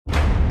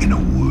in a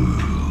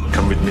world.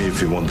 Come with me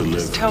if you want to live.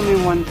 Just tell me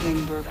one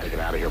thing, Burke. Gotta get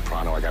out of here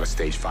pronto. I got a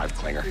stage 5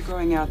 clinger. You're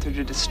going out there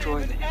to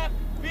destroy them.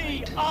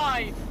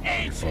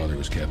 Your father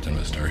was captain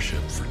of a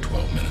starship for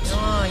 12 minutes.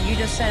 Oh, you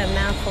just said a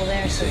mouthful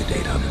there. He saved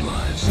 800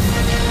 lives.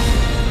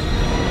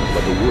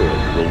 But the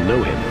world will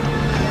know him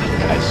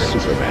as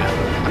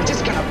Superman. I'm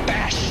just gonna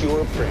bash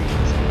your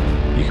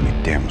brains. You can be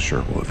damn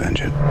sure we'll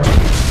avenge it.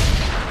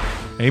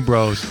 Hey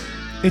bros,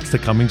 it's the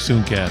Coming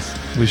Soon cast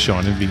with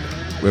Sean and Vito.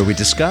 Where we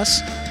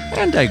discuss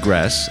and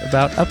digress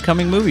about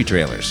upcoming movie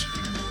trailers.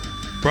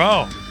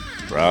 Bro,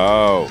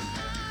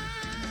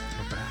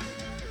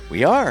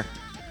 We are.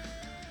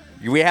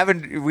 We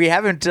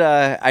haven't.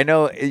 I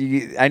know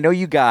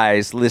you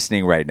guys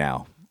listening right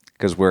now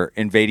because we're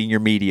invading your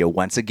media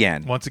once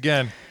again.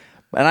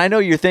 And I know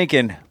you're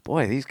thinking,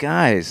 boy, these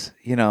guys,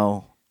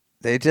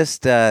 they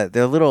just they're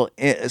a little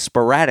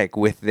sporadic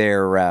with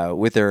their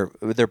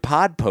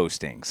pod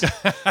postings.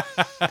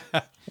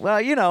 Well,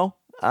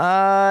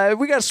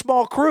 we got a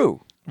small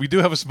crew. we do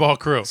have a small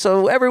crew.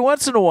 So every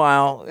once in a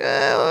while,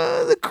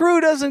 the crew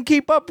doesn't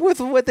keep up with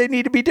what they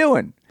need to be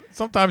doing.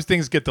 Sometimes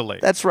things get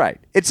delayed. That's right.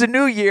 It's a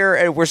new year,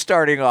 and we're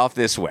starting off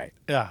this way.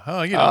 Yeah.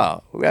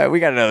 We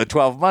got another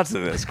 12 months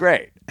of this.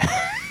 Great.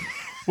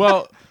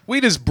 Well,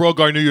 we just broke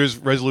our New Year's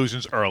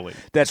resolutions early.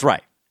 That's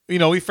right.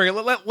 We figured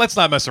let's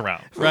not mess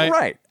around, right?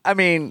 Right. I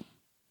mean,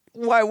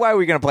 why are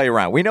we going to play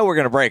around? We know we're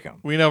going to break them.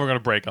 We know we're going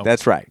to break them.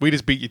 That's right. We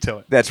just beat you to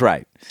it. That's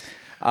right.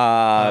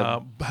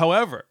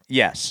 However,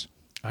 Yes.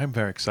 I'm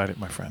very excited,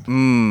 my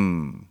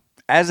friend.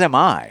 As am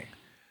I.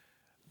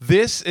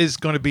 This is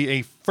going to be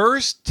a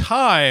first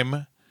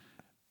time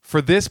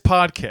for this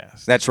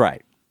podcast. That's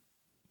right.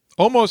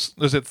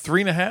 Almost, is it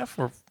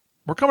 3.5?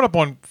 We're coming up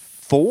on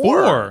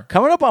Four.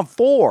 Coming up on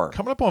 4.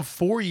 Coming up on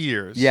 4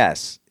 years.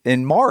 Yes.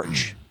 In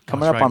March.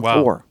 Coming That's up right. on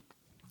Wow. 4.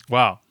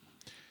 Wow.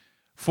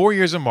 4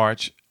 years in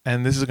March,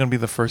 and this is going to be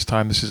the first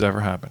time this has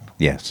ever happened.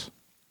 Yes.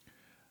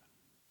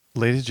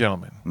 Ladies and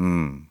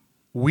gentlemen,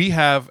 we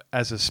have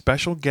as a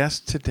special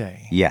guest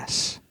today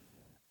Yes.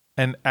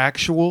 an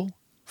actual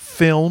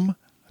film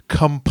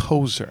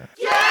composer.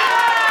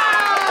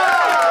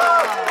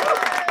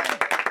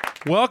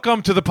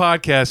 Welcome to the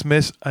podcast,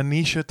 Miss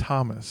Anisha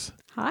Thomas.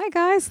 Hi,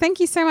 guys. Thank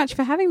you so much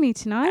for having me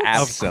tonight.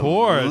 Absolutely. Of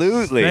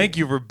course. Thank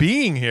you for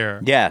being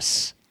here.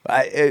 Yes.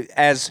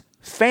 As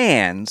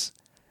fans,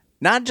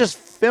 not just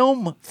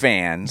film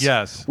fans.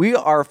 Yes. We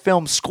are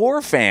film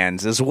score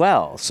fans as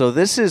well. So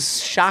this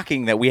is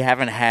shocking that we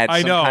haven't had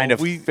some kind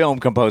of film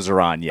composer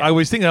on yet. I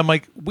was thinking, I'm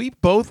like, we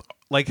both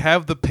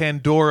have the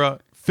Pandora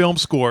film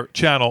score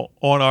channel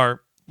on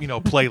our,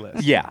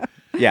 playlist. Yeah.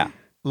 Yeah.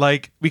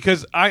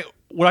 Because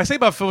what I say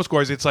about film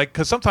scores, it's like,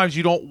 because sometimes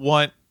you don't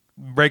want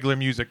regular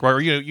music, right?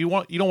 Or you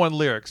don't want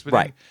lyrics. But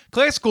right.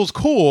 Classical's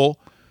cool,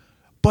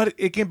 but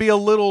it can be a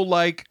little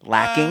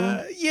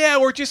lacking. Yeah,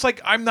 or just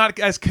I'm not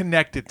as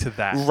connected to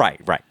that. Right.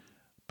 But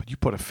you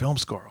put a film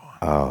score on.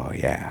 Oh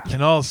yeah.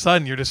 And all of a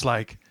sudden you're just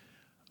like,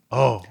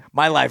 oh,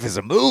 my life is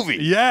a movie.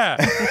 Yeah.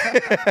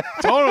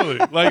 Totally.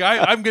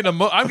 I'm getting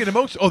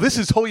emotional. Oh, this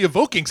is totally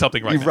evoking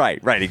something right now.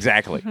 Right,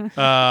 exactly.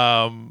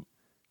 I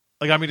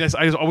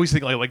just always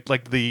think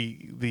like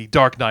the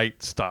Dark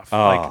Knight stuff.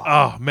 Oh.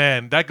 Oh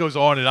man, that goes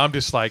on, and I'm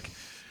just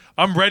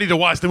I'm ready to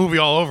watch the movie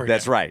all over again.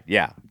 That's right.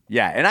 Yeah.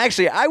 And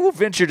actually, I will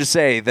venture to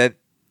say that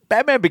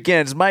Batman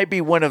Begins might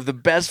be one of the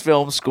best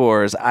film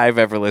scores I've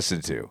ever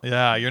listened to.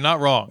 Yeah, you're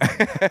not wrong.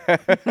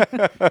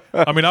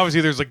 I mean,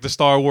 obviously, there's the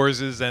Star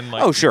Warses and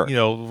oh sure,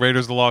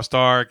 Raiders of the Lost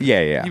Ark.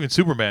 Yeah. Even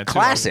Superman. Too.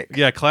 Classic.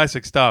 Yeah,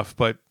 classic stuff.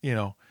 But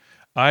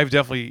I've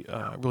definitely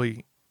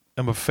really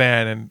am a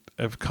fan and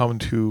have come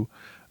to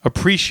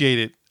appreciate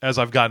it as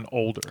I've gotten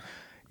older.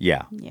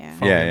 Yeah.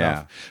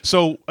 Enough.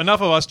 So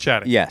enough of us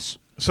chatting. Yes.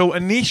 So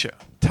Anisha,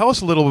 tell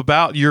us a little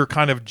about your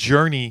kind of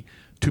journey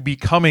to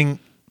becoming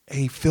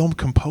a film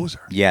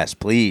composer. Yes,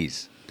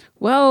 please.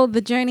 Well,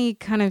 the journey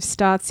kind of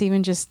starts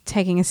even just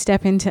taking a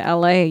step into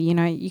LA.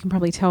 You can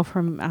probably tell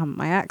from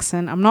my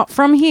accent. I'm not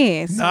from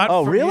here. So. Not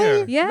oh, from really?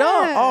 Here. Yeah.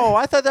 No. Oh,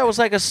 I thought that was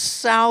like a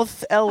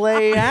South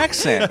LA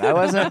accent. I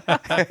wasn't.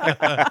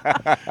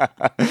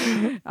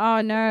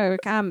 Oh, no.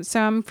 So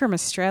I'm from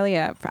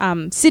Australia,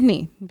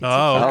 Sydney.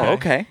 Oh,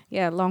 okay.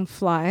 Yeah, long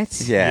flight.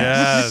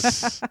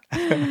 Yes.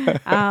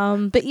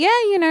 But yeah,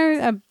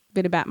 a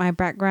bit about my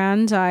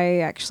background. I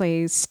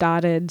actually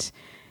started,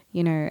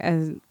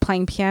 as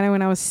playing piano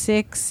when I was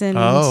 6. And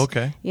oh,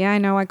 okay. Yeah, I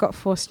know. I got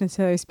forced into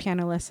those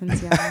piano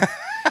lessons. Yeah.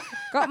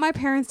 Got my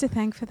parents to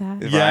thank for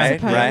that. Yeah, I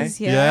suppose. right.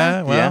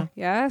 Yeah, well.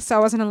 Yeah, so I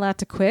wasn't allowed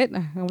to quit.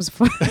 I was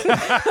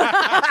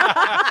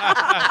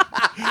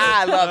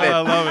I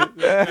love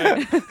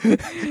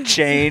it.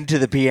 Chained to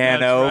the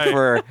piano That's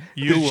right. for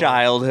You the will.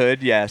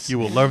 childhood. Yes. You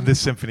will learn this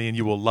symphony and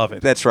you will love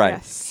it. That's right.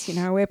 Yes,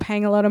 we're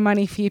paying a lot of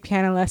money for your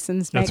piano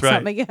lessons. Make That's right.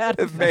 something out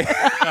of it.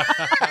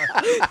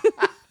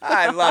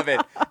 I love it.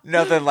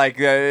 Nothing like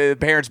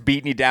parents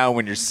beating you down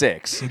when you're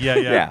 6.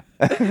 Yeah.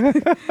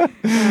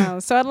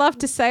 So I'd love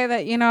to say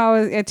that,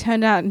 I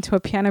turned out into a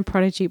piano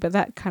prodigy, but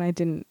that kind of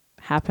didn't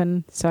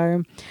happen.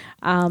 So,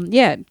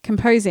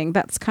 composing,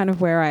 that's kind of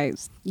where I,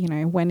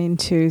 went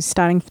into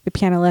starting the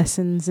piano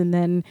lessons and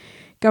then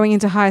going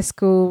into high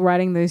school,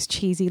 writing those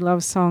cheesy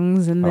love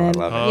songs. And then,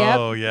 I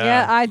love it.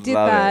 Yeah, I did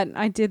Love that. it.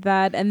 I did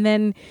that. And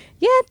then,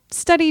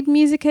 studied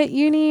music at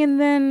uni.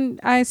 And then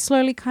I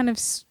slowly kind of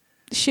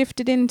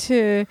shifted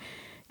into,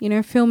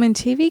 film and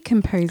TV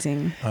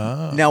composing.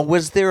 Now,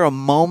 was there a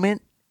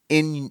moment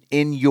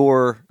in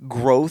your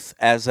growth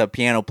as a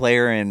piano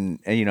player and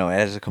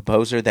as a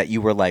composer that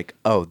you were like,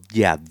 oh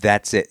yeah,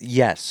 that's it,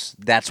 yes,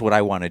 that's what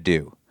I want to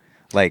do,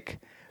 like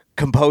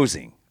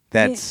composing?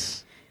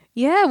 That's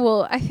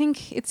well, I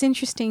think it's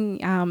interesting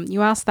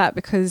you asked that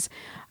because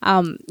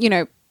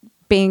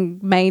being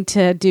made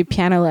to do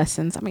piano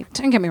lessons, I mean,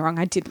 don't get me wrong,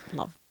 I did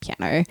love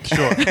piano.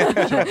 Sure.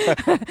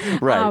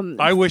 right.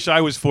 I wish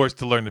I was forced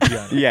to learn the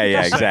piano. Yeah,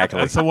 exactly.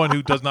 As someone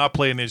who does not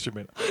play an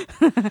instrument,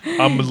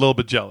 I'm a little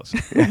bit jealous.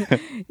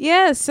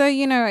 Yeah, so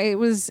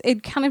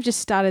it kind of just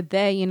started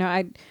there.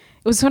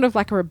 It was sort of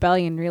like a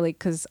rebellion, really,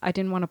 because I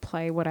didn't want to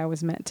play what I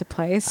was meant to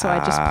play, so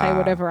I just play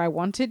whatever I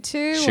wanted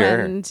to. Sure.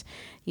 And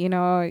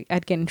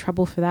I'd get in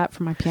trouble for that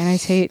from my piano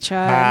teacher,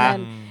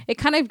 and then it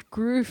kind of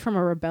grew from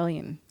a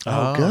rebellion.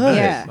 Oh, good.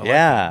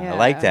 Yeah. I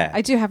like that.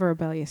 I do have a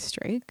rebellious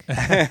streak.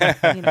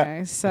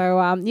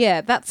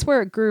 So that's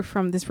where it grew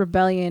from, this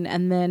rebellion,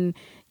 and then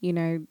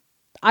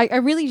I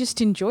really just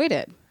enjoyed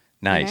it.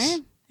 Nice.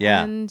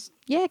 Yeah. And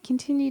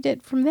continued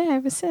it from there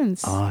ever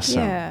since. Awesome.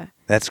 Yeah.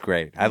 That's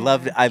great. I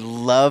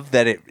love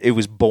that it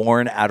was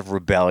born out of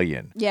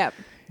rebellion. Yep.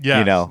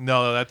 Yeah.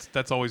 No,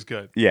 that's always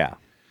good. Yeah.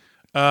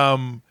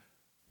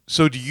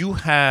 So do you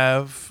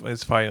have?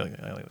 It's probably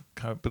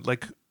but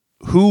like,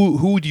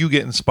 who do you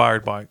get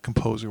inspired by,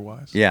 composer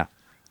wise? Yeah.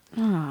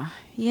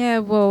 Yeah.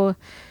 Well,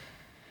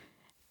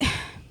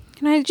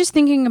 just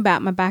thinking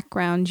about my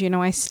background,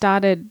 I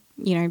started,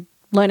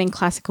 learning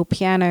classical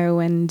piano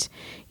and,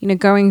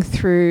 going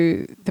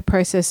through the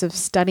process of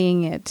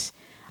studying it.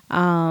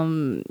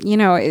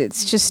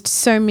 It's just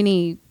so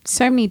many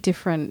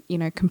different,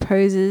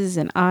 composers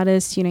and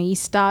artists. You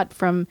start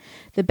from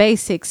the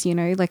basics,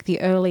 like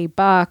the early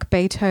Bach,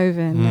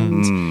 Beethoven,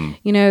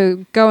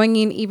 and, going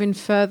in even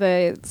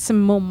further, some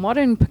more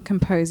modern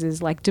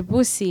composers like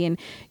Debussy. And,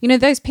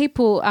 those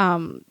people,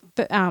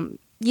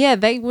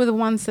 they were the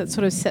ones that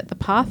sort of set the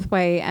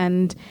pathway.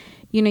 And,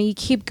 you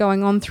keep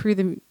going on through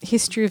the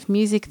history of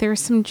music. There are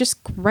some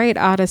just great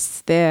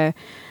artists there.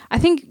 I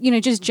think,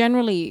 just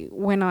generally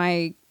when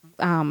I...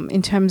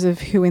 in terms of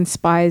who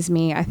inspires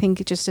me, I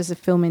think just as a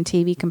film and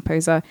TV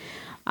composer,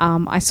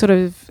 I sort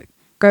of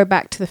go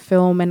back to the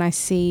film and I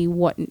see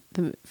what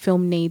the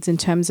film needs in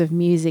terms of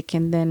music,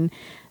 and then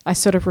I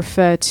sort of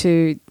refer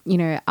to,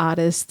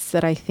 artists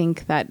that I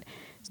think that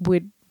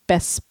would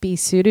best be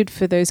suited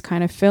for those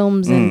kind of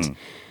films. And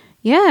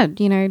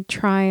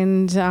try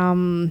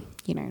and,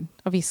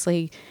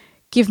 obviously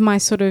give my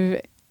sort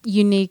of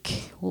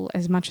unique, well,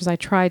 as much as I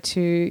try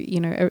to,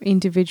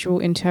 individual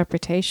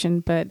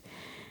interpretation, but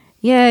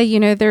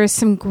there are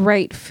some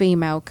great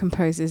female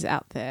composers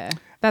out there.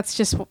 That's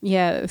just,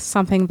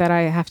 something that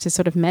I have to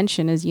sort of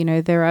mention is,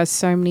 there are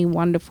so many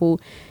wonderful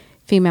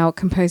female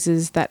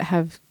composers that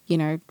have,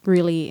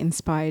 really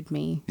inspired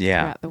me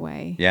throughout the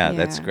way. Yeah,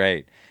 that's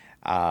great.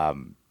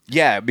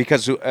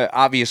 Because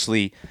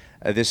obviously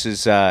this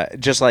is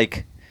just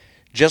like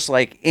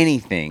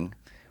anything,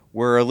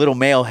 we're a little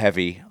male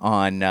heavy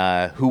on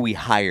who we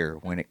hire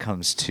when it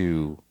comes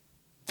to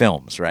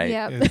films, right?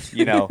 Yep.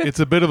 It's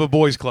a bit of a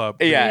boys' club.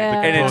 Yeah.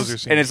 The And composer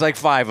scene. it's like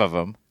 5 of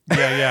them.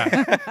 Yeah.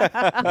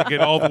 They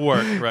get all the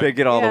work. Right. They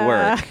get all the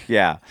work.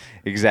 Yeah,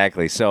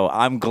 exactly. So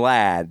I'm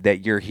glad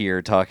that you're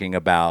here talking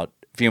about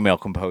female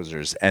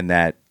composers and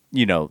that,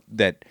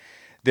 that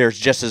there's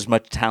just as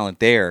much talent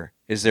there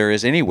as there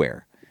is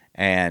anywhere.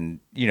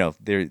 And,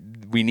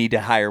 we need to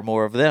hire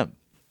more of them.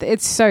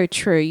 It's so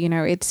true.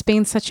 It's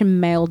been such a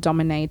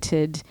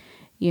male-dominated,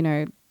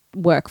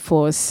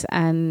 workforce.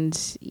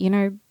 And,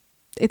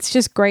 it's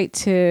just great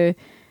to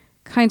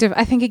kind of,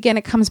 I think, again,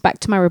 it comes back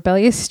to my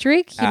rebellious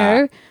streak.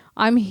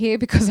 I'm here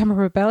because I'm a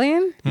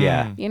rebellion.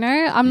 Yeah.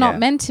 I'm not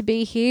meant to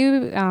be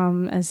here,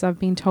 as I've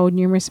been told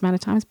numerous amount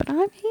of times, but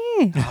I'm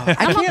here.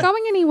 I'm not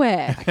going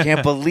anywhere. I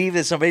can't believe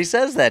that somebody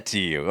says that to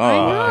you. Oh, I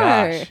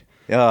know. gosh.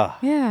 Oh,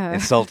 Yeah.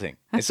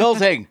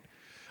 Insulting.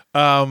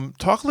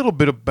 Talk a little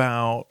bit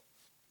about,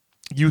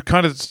 you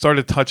kind of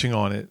started touching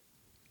on it,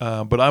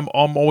 but I'm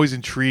always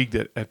intrigued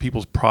at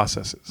people's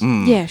processes.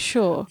 Yeah,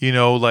 sure.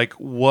 Like,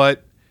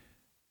 what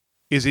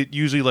is it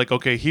usually like?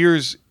 Okay,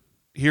 here's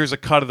a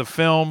cut of the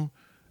film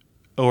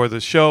or the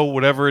show,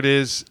 whatever it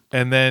is,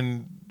 and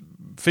then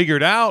figure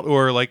it out,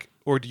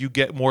 or do you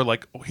get more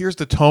like, oh, here's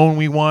the tone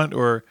we want,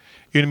 or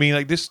you know what I mean?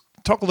 Like, this.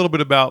 Talk a little bit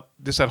about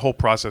that whole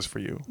process for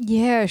you.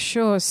 Yeah,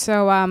 sure.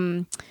 So,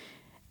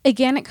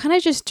 again, it kind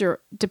of just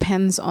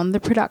depends on the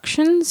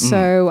production.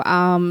 So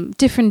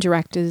different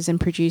directors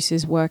and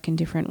producers work in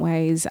different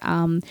ways.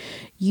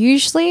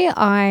 Usually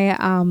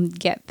I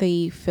get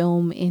the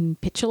film in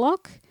picture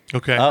lock.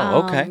 Okay.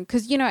 Oh, okay.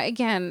 Because,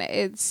 again,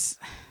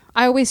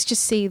 I always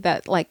just see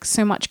that, like,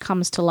 so much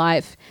comes to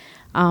life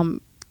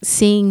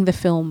seeing the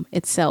film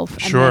itself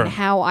and Sure. then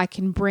how I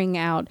can bring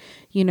out,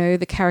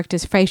 the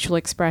character's facial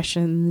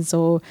expressions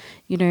or,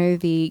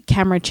 the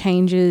camera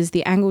changes,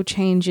 the angle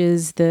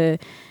changes, the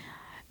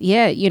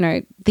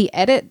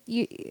edit.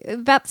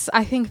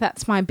 I think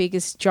that's my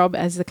biggest job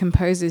as the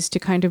composer is to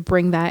kind of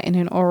bring that in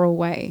an oral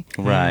way.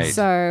 Right.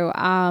 So,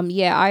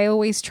 I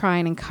always try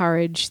and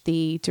encourage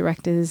the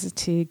directors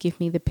to give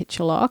me the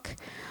picture lock.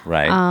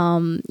 Right.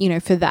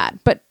 For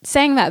that. But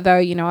saying that though,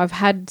 I've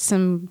had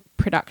some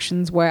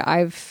productions where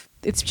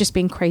it's just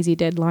been crazy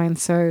deadlines.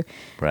 So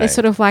they're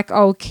sort of like,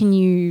 oh, can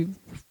you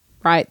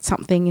write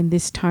something in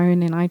this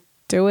tone? And I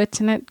do it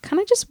and it kind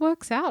of just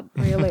works out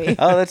really.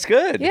 Oh, that's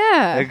good.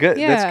 Yeah. Good.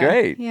 Yeah. That's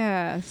great.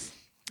 Yes.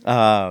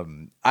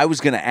 I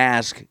was going to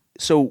ask,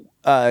 so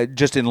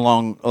just in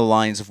long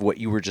lines of what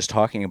you were just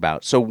talking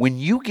about. So when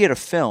you get a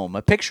film,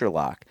 a picture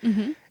lock,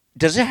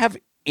 does it have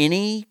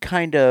any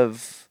kind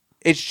of...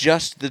 It's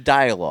just the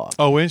dialogue.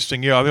 Oh,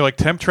 interesting. Yeah, are they like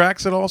temp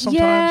tracks at all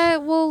sometimes? Yeah,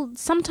 well,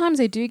 sometimes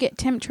I do get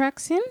temp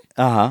tracks in.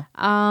 Uh-huh.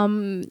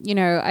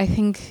 I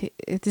think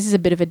this is a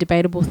bit of a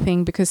debatable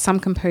thing because some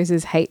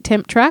composers hate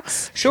temp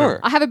tracks. Sure.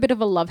 I have a bit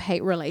of a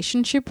love-hate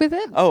relationship with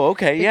it. Oh,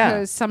 okay, yeah.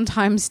 Because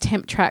sometimes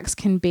temp tracks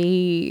can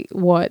be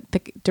what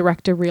the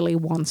director really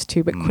wants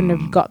to, but couldn't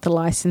have got the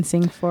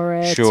licensing for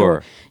it.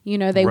 Sure.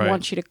 Or, they Right.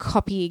 want you to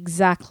copy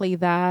exactly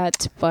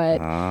that. But,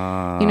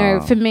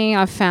 for me,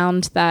 I've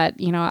found that,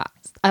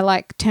 I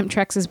like temp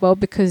tracks as well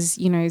because,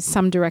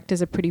 some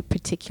directors are pretty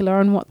particular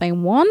on what they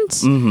want.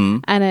 Mm-hmm.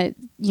 And it,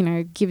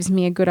 gives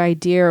me a good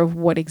idea of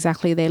what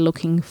exactly they're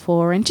looking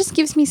for and just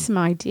gives me some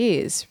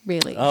ideas,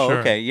 really. Oh, Sure.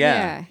 okay,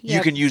 yeah. Yeah.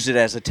 You can use it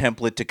as a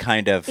template to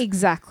kind of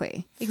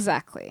Exactly.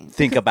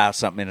 think about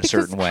something in a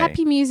certain way.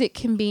 Happy music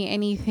can be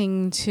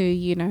anything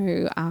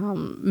to,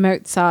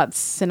 Mozart's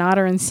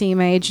Sonata in C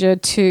major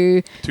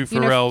to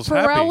Pharrell's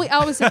Pharrell. Happy.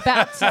 I was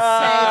about to say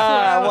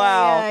Pharrell.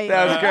 Wow, Yeah,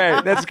 that was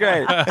great. That's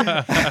great.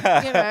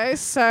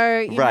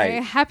 So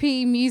Right.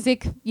 happy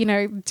music,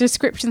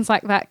 descriptions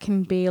like that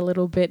can be a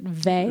little bit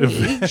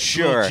vague.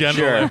 Sure,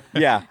 General. sure.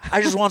 Yeah.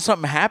 I just want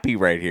something happy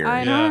right here.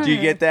 I know. Do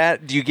you get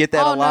that? Do you get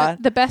that a no,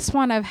 lot? the best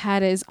one I've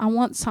had is I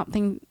want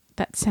something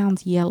that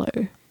sounds yellow.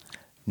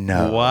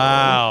 No.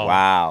 Wow.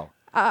 Wow.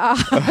 Wow,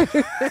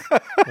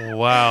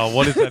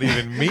 what does that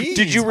even mean?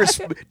 Did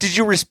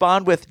you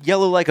respond with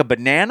yellow like a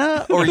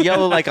banana or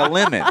yellow like a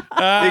lemon?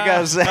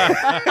 Because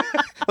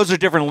those are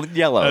different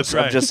yellows. That's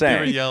right. I'm just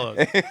saying. Different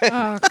yellows.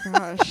 Oh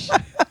gosh.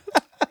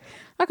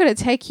 I gotta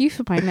take you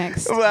for my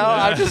next. Well,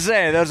 I'm just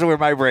saying, that's where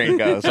my brain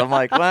goes. I'm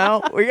like,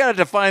 well, we got to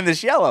define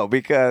this yellow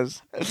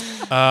because...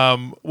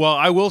 Well,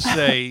 I will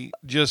say,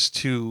 just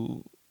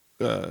to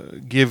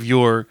give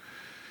your,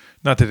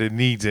 not that it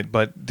needs it,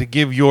 but to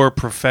give your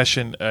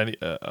profession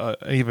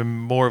even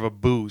more of a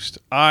boost,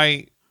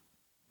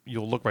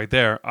 you'll look right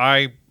there,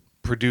 I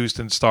produced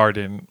and starred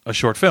in a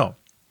short film.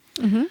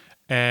 Mm-hmm.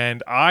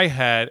 And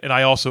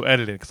I also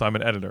edited because I'm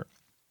an editor.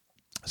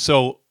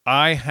 So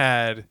I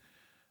had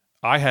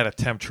a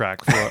temp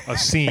track for a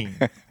scene.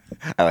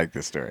 I like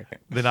this story.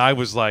 Then I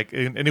was like,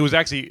 and it was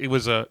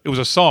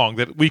a song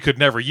that we could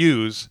never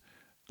use,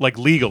 like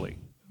legally,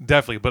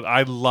 definitely. But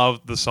I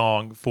loved the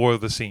song for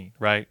the scene,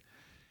 right?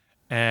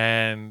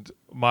 And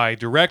my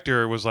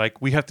director was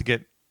like, we gotta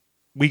get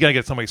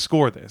somebody to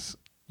score this.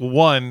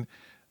 One,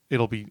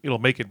 it'll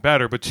make it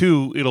better, but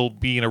two, it'll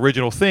be an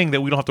original thing that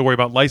we don't have to worry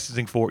about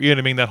licensing for. You know what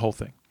I mean? That whole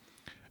thing.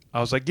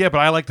 I was like, yeah, but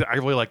I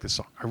really like this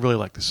song. I really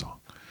like this song.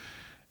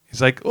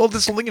 He's like, well,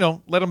 this,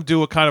 let him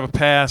do a kind of a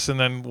pass, and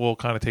then we'll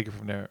kind of take it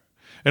from there.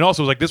 And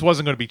also, it was like, this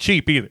wasn't going to be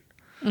cheap either.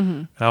 Mm-hmm.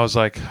 And I was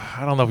like,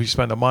 I don't know if we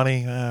spend the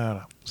money. I don't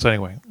know. So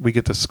anyway, we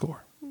get the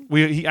score.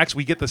 We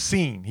get the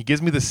scene. He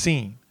gives me the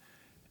scene,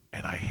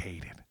 and I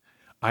hate it.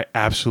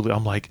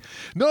 I'm like,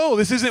 no,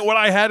 this isn't what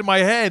I had in my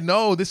head.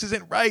 No, this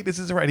isn't right. This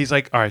isn't right. He's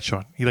like, all right,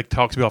 Sean. He like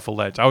talks me off a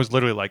ledge. I was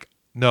literally like,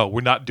 no,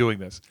 we're not doing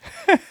this.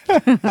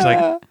 He's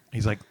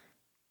like,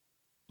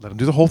 let him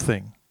do the whole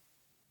thing,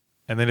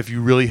 and then if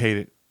you really hate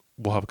it,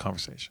 we'll have a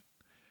conversation.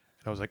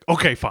 And I was like,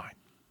 okay, fine.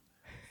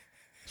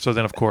 So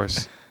then, of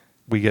course,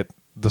 we get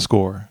the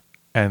score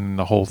and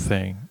the whole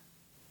thing,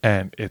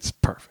 and it's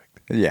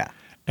perfect. Yeah.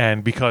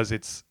 And because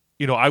it's,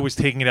 I was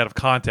taking it out of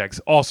context.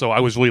 Also,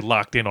 I was really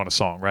locked in on a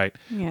song, right?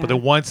 Yeah. But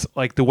then once,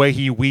 like the way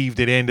he weaved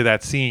it into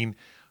that scene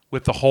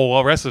with the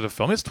whole rest of the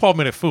film, it's a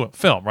 12-minute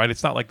film, right?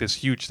 It's not like this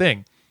huge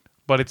thing,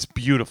 but it's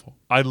beautiful.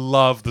 I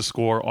love the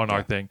score on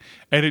our thing.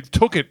 And it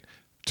took it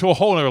to a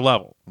whole other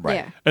level. Right.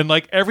 Yeah. And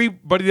like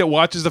everybody that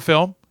watches the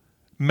film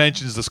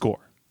mentions the score.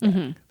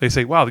 Mm-hmm. They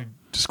say, wow, the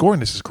score in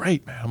this is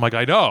great, man. I'm like,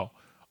 I know.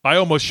 I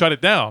almost shut it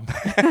down.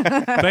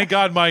 Thank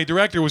God my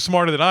director was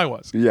smarter than I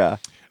was. Yeah.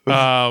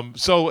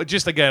 So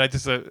just again,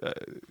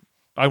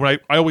 I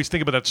always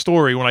think about that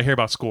story when I hear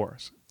about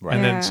scores. Right.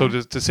 And Yeah. then so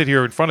to sit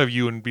here in front of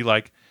you and be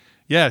like,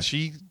 yeah,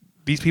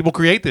 these people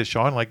create this,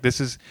 Sean. Like this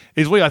is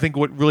really, I think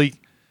what really,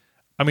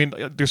 I mean,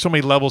 there's so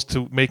many levels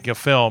to making a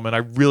film, and I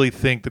really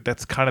think that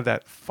that's kind of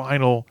that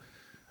final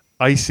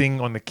icing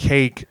on the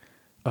cake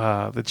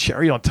the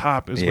cherry on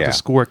top is with the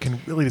score can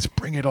really just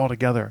bring it all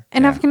together.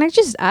 And can I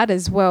just add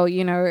as well,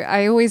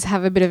 I always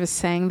have a bit of a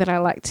saying that I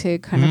like to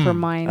kind of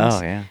remind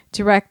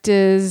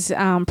directors,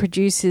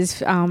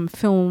 producers,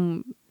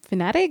 film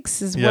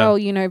fanatics as well.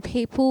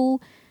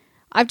 People,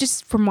 I've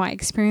just, from my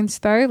experience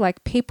though,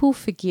 like people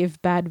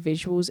forgive bad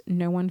visuals.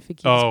 No one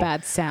forgives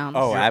bad sound.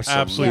 Oh,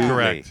 absolutely. Absolutely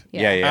correct.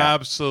 Yeah.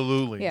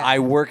 Absolutely. Yeah. I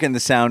work in the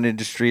sound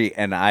industry,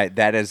 and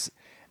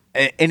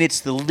and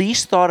it's the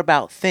least thought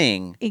about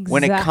thing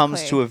when it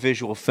comes Exactly. to a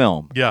visual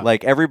film. Yeah.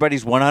 Like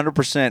everybody's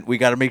 100%, we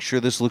got to make sure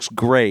this looks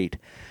great.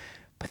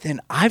 But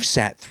then I've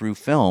sat through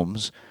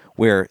films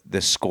where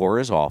the score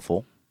is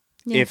awful,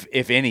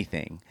 if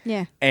anything.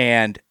 Yeah.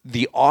 And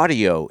the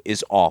audio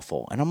is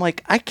awful. And I'm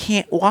like, I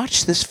can't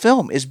watch this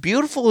film, as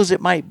beautiful as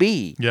it might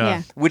be.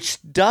 Yeah. Which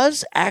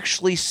does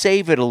actually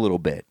save it a little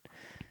bit.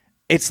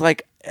 It's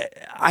like,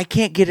 I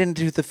can't get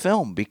into the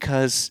film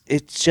because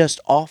it's just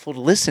awful to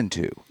listen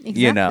to,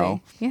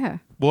 Exactly. Yeah.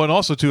 Well, and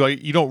also too,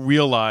 you don't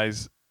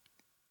realize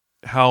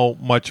how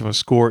much of a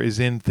score is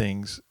in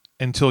things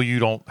until you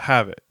don't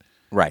have it.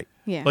 Right.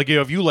 Yeah. Like,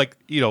 if you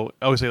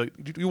I would say,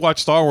 like, you watch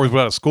Star Wars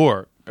without a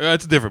score,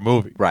 that's a different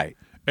movie. Right.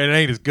 And it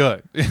ain't as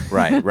good.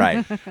 Right.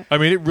 I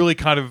mean, it really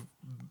kind of,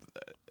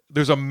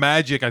 there's a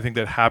magic, I think,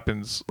 that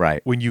happens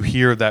when you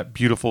hear that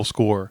beautiful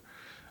score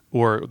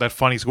or that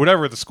funny score,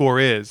 whatever the score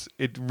is.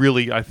 It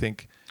really, I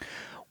think.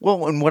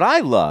 Well, and what I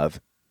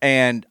love,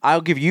 and I'll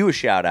give you a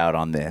shout out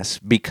on this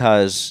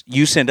because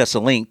you sent us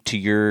a link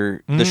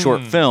to the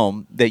short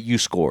film that you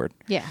scored.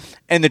 Yeah.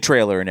 And the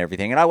trailer and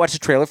everything. And I watched the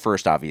trailer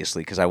first,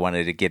 obviously, because I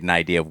wanted to get an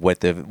idea of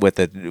what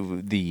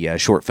the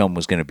short film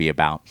was going to be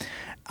about,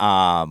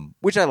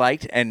 which I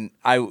liked. And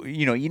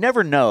you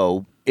never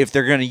know if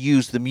they're going to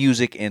use the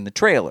music in the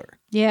trailer.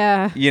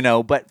 Yeah.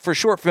 But for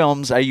short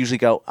films, I usually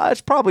go, it's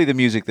probably the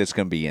music that's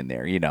going to be in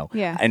there,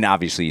 Yeah. And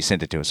obviously you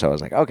sent it to us, so I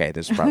was like, okay,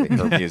 this is probably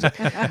her music.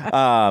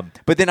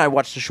 But then I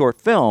watched the short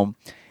film,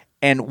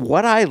 and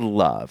what I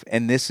love,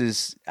 and this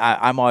is,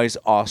 I'm always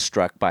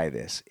awestruck by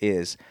this,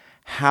 is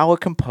how a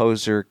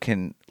composer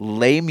can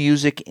lay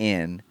music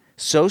in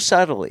so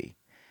subtly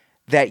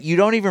that you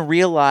don't even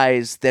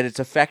realize that it's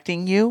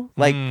affecting you.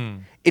 Like,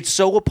 it's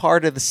so a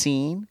part of the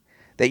scene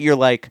that you're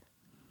like,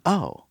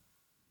 oh.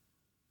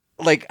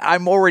 Like,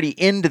 I'm already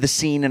into the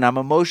scene and I'm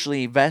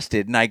emotionally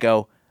invested, and I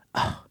go,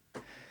 oh,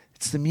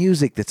 it's the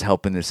music that's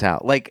helping this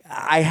out. Like,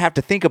 I have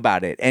to think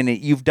about it, and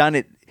you've done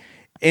it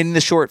in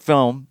the short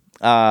film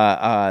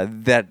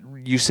that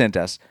you sent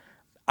us.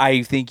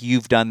 I think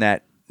you've done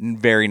that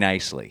very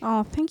nicely.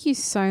 Oh, thank you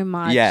so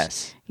much.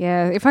 Yes.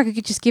 Yeah, if I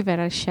could just give it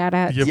a shout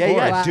out. Yeah,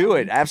 Yeah, do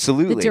it.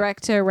 Absolutely. The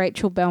director,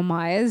 Rachel Bell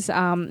Myers,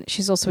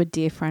 she's also a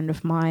dear friend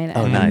of mine.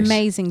 Oh, an nice.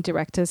 amazing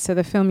director. So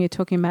the film you're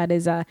talking about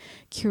is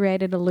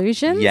Curated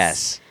Illusions.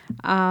 Yes.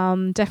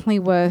 Definitely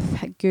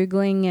worth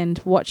Googling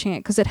and watching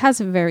it because it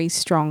has a very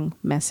strong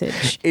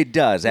message. It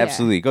does,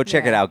 absolutely. Go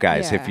check it out,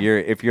 guys. Yeah.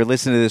 If you're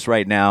listening to this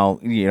right now,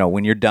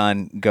 when you're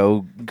done,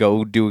 go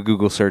do a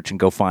Google search and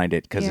go find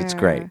it because it's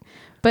great.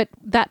 But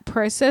that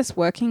process,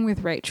 working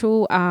with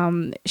Rachel,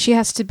 she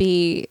has to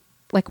be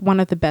like one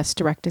of the best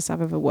directors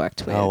I've ever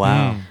worked with. Oh,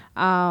 wow.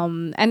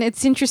 And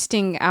it's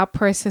interesting, our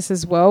process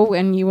as well,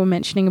 when you were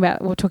mentioning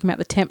we're talking about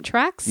the temp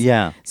tracks.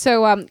 Yeah.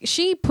 So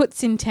she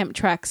puts in temp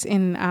tracks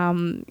in,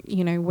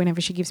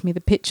 whenever she gives me the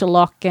picture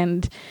lock,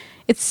 and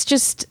it's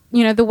just,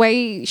 the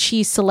way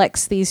she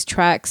selects these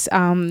tracks,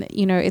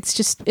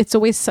 it's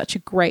always such a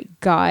great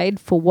guide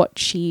for what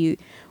she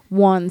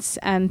wants.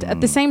 And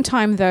at the same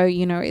time, though,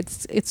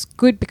 it's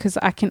good because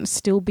I can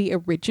still be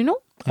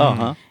original.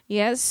 Uh-huh.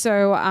 Yeah,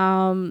 so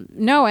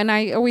no, and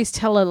I always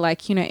tell her,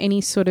 like,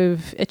 any sort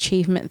of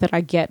achievement that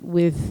I get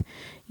with,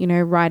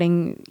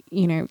 writing,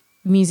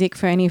 music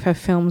for any of her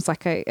films,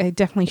 like I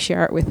definitely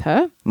share it with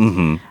her.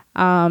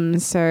 Mm-hmm.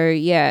 So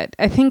yeah,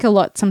 I think a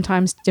lot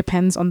sometimes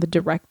depends on the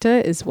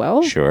director as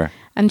well. Sure.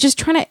 And just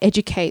trying to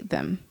educate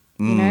them,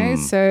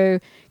 so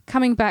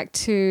coming back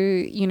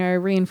to,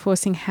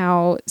 reinforcing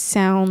how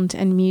sound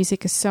and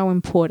music are so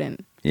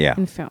important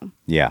in film.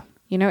 Yeah.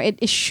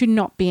 It should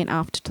not be an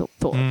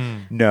afterthought.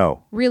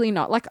 No. Really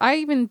not. Like, I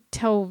even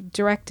tell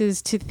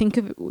directors to think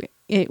of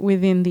it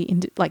within the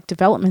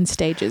development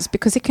stages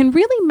because it can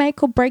really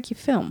make or break your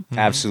film.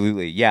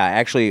 Absolutely. Yeah.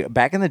 Actually,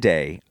 back in the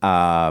day,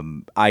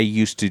 I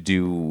used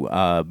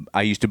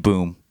to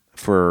boom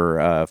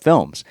for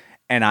films,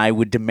 and I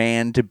would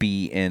demand to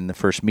be in the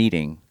first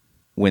meeting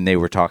when they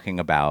were talking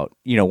about,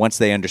 once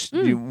they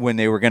understood when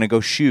they were going to go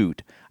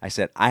shoot. I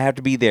said, I have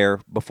to be there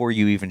before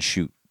you even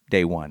shoot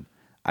day one.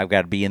 I've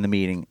got to be in the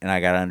meeting, and I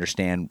got to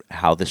understand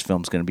how this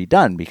film's going to be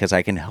done because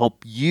I can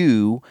help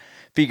you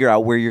figure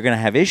out where you're going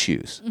to have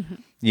issues.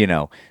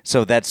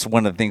 So that's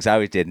one of the things I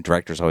always did, and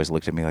directors always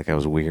looked at me like I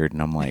was weird,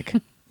 and I'm like,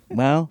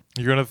 well,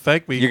 You're going to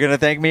thank me you're going to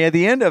thank me at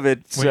the end of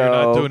it. when you're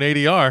not doing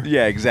ADR.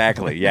 Yeah,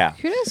 exactly. Yeah.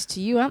 Kudos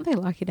to you. Aren't they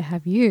lucky to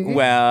have you?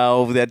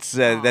 Well, that's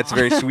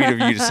very sweet of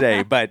you to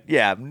say, but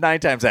yeah, 9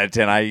 times out of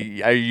 10, I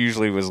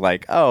usually was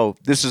like, "Oh,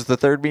 this is the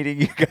third meeting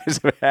you guys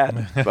have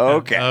had."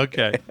 Okay,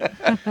 Okay.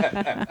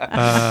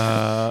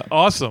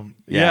 Awesome.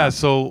 Yeah. Yeah.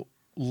 So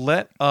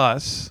let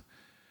us.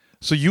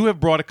 So you have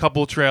brought a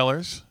couple of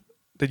trailers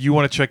that you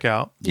want to check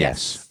out.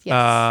 Yes.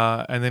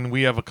 Yes. And then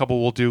we have a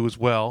couple we'll do as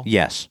well.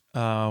 Yes.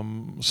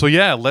 So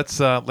yeah, let's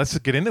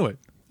get into it.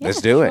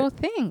 Let's do it. Sure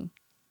thing.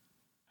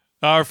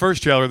 Our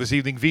first trailer this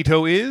evening,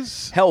 Vito,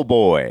 is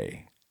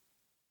Hellboy.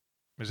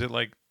 it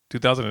like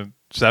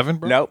 2007,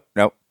 bro?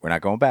 Nope. We're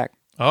not going back.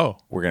 Oh,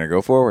 We're going to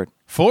go forward.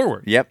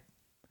 forward. Yep.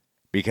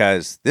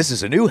 Because this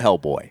is a new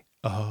Hellboy.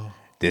 Oh,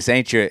 This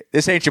ain't your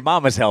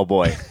mama's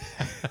Hellboy.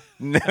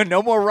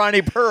 no more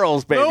Ronnie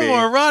Pearls, baby. no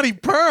more Roddy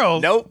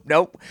Pearls.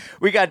 Nope.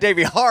 We got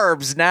David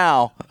Harbs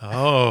now.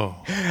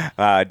 Oh,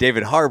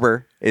 David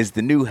Harbour is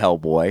the new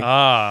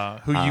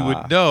Hellboy. who you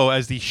would know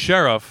as the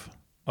sheriff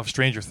of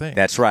Stranger Things.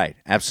 That's right.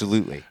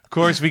 Absolutely. Of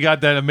course, we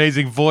got that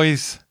amazing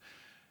voice,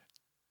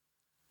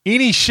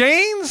 Eni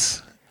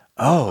Shanes.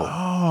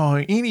 Oh.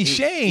 Eni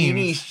Shanes.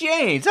 Eni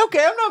Shanes.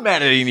 Okay, I'm not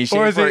mad at Eni Shanes.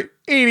 Or is it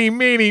Eeny,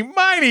 Meeny,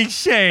 Miny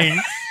Shanes?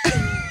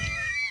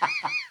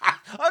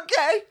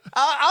 Okay,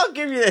 I'll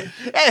give you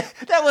that.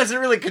 That wasn't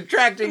really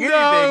contracting anything.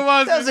 it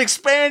wasn't. That was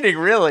expanding,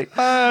 really. It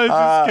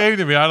just came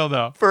to me. I don't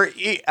know. For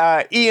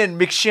Ian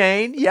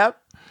McShane, yep.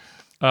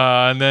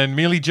 And then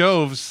Mila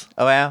Joves.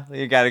 Oh, well,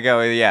 you got to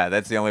go. Yeah,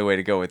 that's the only way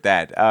to go with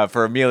that.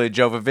 For Amelia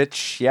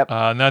Jovovich, yep.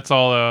 And that's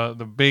all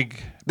the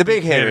big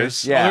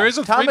hitters. Yeah, Oh, there is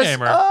a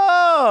three-namer.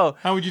 Oh,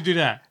 How would you do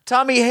that?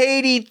 Tommy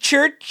Haiti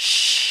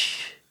Church.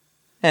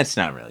 That's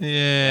not really.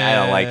 Yeah.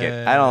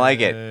 I don't like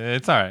it.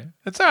 It's all right.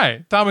 It's all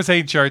right. Thomas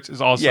Hayden Church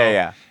is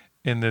also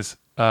in this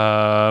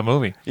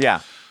movie.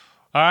 Yeah.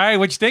 All right.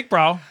 What you think,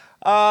 bro?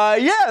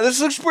 Yeah,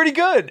 this looks pretty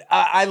good.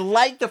 I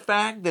like the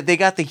fact that they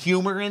got the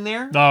humor in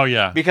there. Oh,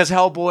 yeah. Because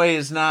Hellboy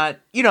is not,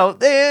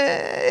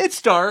 it's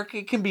dark.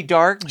 It can be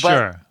dark. But,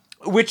 Sure.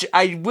 Which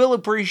I will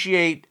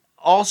appreciate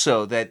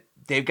also that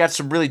they've got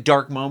some really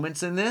dark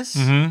moments in this.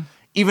 Mm-hmm.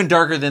 Even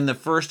darker than the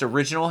first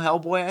original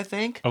Hellboy, I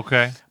think.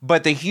 Okay.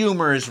 But the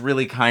humor is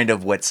really kind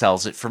of what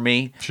sells it for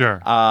me.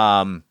 Sure.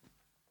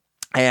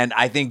 And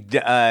I think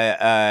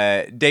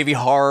Davey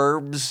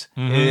Harbs,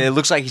 it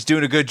looks like he's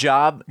doing a good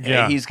job.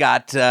 Yeah. He's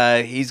got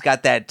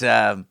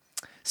that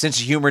sense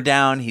of humor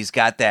down. He's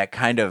got that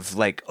kind of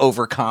like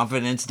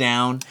overconfidence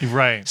down.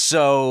 Right.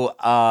 So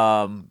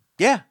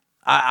yeah,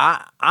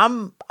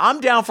 I'm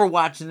down for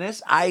watching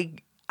this. I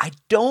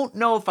don't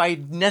know if I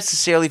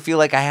necessarily feel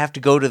like I have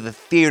to go to the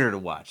theater to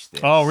watch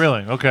this. Oh,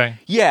 really? Okay.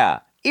 Yeah,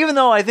 even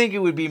though I think it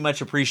would be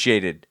much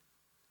appreciated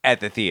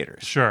at the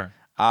theaters. Sure.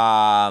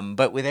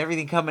 But with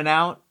everything coming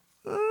out,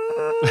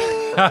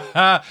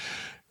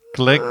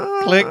 Click,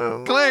 click,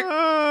 click.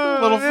 A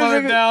little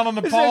further down on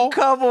the there's poll. a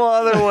couple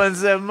other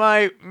ones that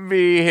might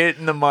be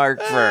hitting the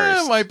mark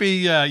first. It might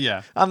be,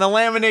 yeah. On the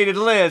laminated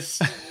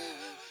list.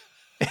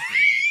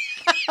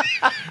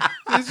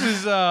 This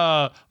is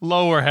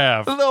lower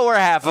half. Lower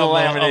half of the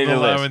laminated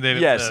list.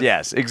 laminated Yes, list.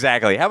 yes,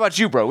 exactly. How about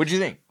you, bro? What'd you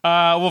think?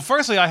 Well,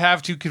 firstly, I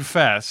have to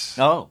confess,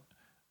 Oh.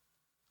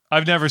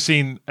 I've never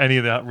seen any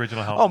of the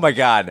original Hellboy. Oh my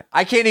God.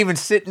 I can't even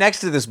sit next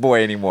to this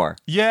boy anymore.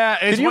 Yeah.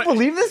 It's Can you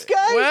believe this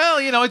guy?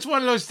 Well, it's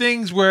one of those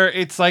things where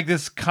it's like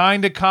this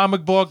kind of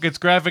comic book. It's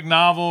graphic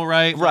novel,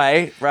 right?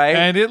 Right.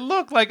 And it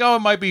looked like, it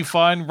might be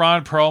fun,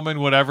 Ron Perlman,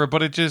 whatever.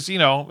 But it just,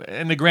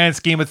 in the grand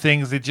scheme of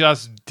things, it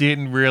just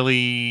didn't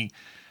really.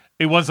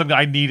 It wasn't something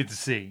I needed to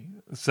see.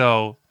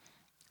 So,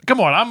 come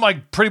on, I'm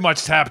like pretty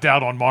much tapped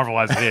out on Marvel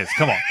as it is.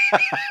 Come on.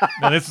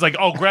 Now, this is like,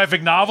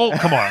 graphic novel?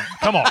 Come on.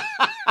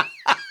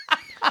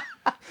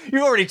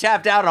 You already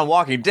tapped out on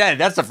Walking Dead.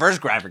 That's the first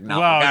graphic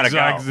novel. Gotta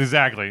go.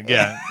 Exactly.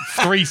 Yeah.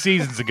 3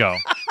 seasons ago.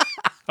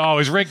 Oh,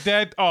 is Rick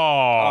dead?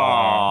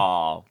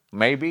 Oh,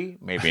 maybe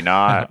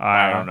not.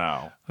 I don't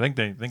know. I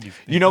think he's.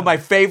 My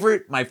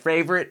favorite.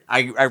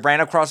 I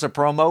ran across a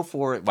promo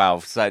for it. Wow,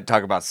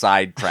 talk about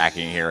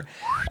sidetracking here.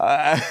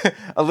 A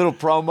little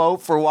promo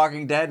for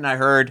Walking Dead, and I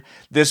heard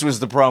this was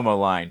the promo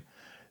line.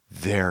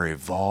 They're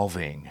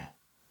evolving,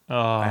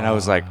 and I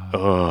was like,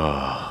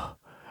 ugh.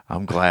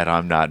 I'm glad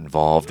I'm not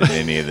involved in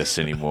any of this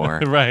anymore.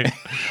 Right.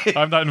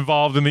 I'm not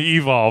involved in the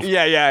evolve.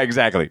 Yeah,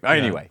 exactly.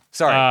 Anyway,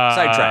 sorry,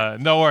 sidetrack.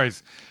 No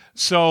worries.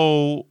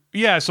 So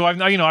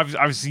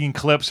I've seen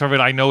clips of it.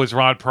 I know it's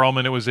Ron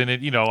Perlman. It was in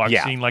it.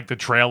 I've seen like the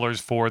trailers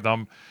for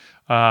them.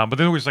 But then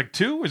there was like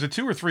 2. Is it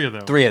 2 or 3 of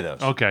those? 3 of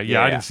those. Okay.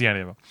 Yeah, I didn't see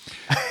any of them.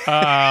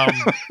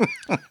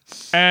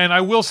 And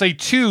I will say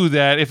too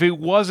that if it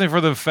wasn't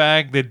for the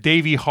fact that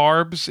Davey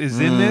Harbs is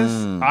in this,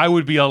 I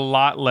would be a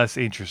lot less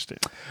interested.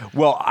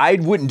 Well, I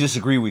wouldn't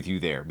disagree with you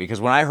there because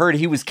when I heard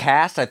he was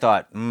cast, I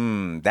thought,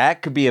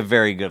 that could be a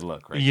very good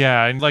look. Right?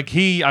 Yeah, and like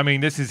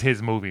this is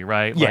his movie,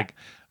 right? Yeah. Like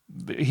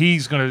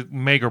he's gonna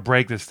make or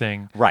break this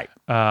thing, right?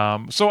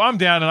 So I'm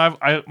down,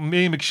 and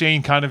me and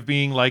McShane kind of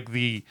being like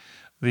the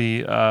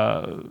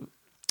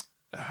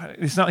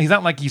he's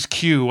not like he's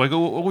Q. Like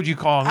what would you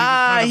call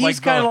him? He's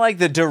kind of like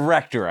the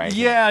director. I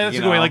think, that's a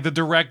good way. Like the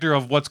director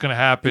of what's going to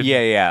happen.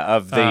 Yeah.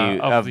 Of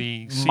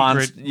the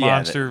secret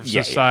monster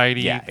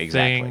society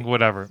thing,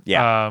 whatever.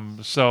 Yeah.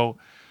 So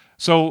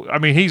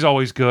he's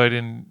always good,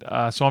 and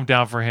so I'm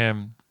down for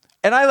him.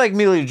 And I like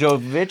Mila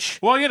Jovovich.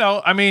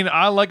 Well, I mean,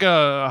 I like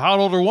a hot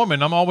older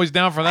woman. I'm always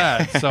down for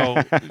that. So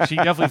she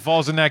definitely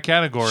falls in that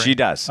category. She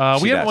does.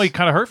 We haven't really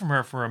kind of heard from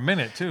her for a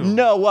minute, too.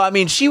 No, well, I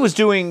mean, she's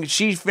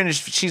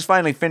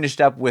finally finished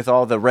up with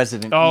all the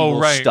Resident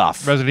Evil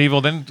stuff. Resident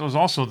Evil. Then there was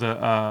also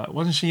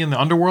wasn't she in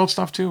the Underworld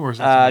stuff, too? Or is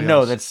that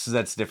no, else?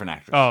 that's a different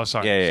actress. Oh,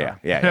 sorry.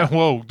 Yeah.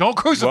 Whoa, don't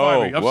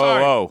crucify me. I'm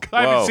sorry.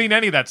 I haven't seen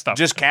any of that stuff.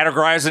 Just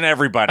categorizing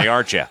everybody,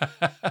 aren't you?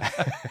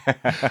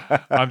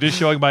 I'm just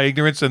showing my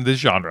ignorance in this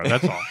genre.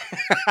 That's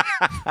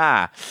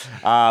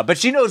all. But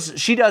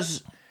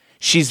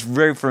she's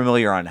very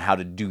familiar on how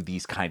to do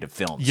these kind of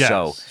films. Yes,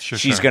 so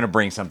she's going to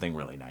bring something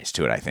really nice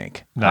to it, I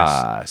think.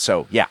 Nice.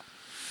 So, yeah,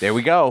 there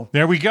we go.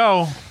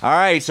 All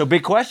right, so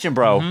big question,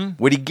 bro.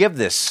 What do you give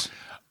this?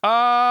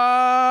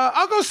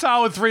 I'll go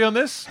solid 3 on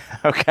this.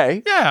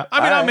 Okay. Yeah,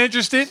 I mean, I'm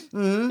interested.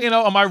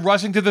 Am I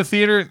rushing to the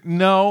theater?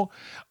 No.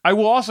 I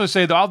will also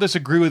say, though, I'll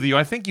disagree with you.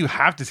 I think you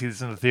have to see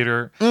this in the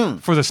theater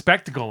for the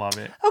spectacle of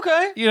it.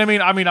 Okay. You know what I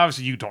mean? I mean,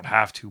 obviously, you don't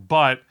have to,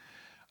 but...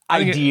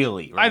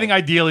 Ideally, right? I think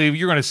ideally, if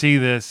you're going to see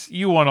this,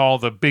 you want all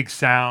the big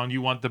sound, you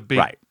want the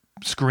big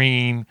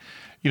screen,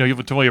 you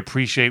have to really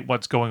appreciate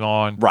what's going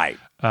on. Right.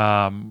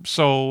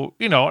 So,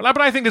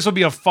 but I think this will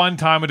be a fun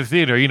time at the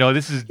theater.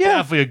 This is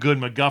definitely a good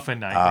MacGuffin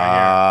night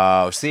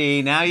right here. Oh,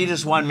 see, now you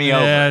just won me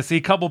over. Yeah, see,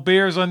 a couple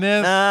beers on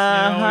this.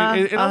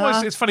 It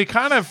almost, it's funny,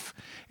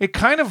 it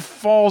kind of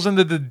falls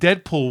into the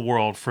Deadpool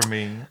world for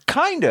me.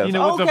 Kind of. With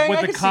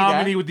the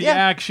comedy, with the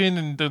action,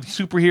 and the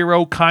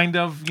superhero kind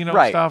of,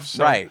 stuff.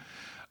 So, right.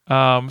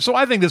 So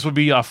I think this would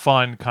be a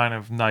fun kind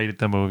of night at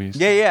the movies.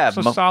 Yeah.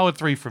 So solid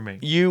 3 for me.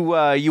 You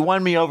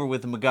won me over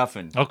with the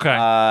MacGuffin. Okay.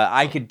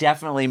 I could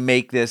definitely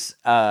make this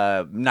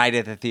night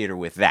at the theater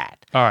with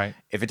that. All right.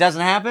 If it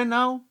doesn't happen,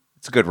 no,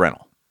 it's a good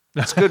rental.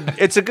 It's good.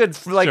 It's a good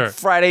Sure.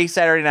 Friday,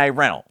 Saturday night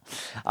rental.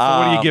 So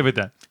what do you give it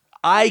then?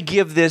 I'll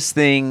give this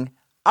thing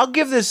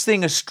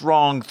a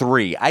strong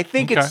 3. I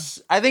think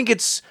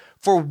it's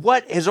for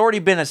what has already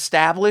been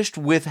established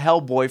with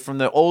Hellboy from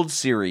the old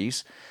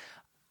series.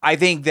 I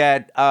think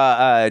that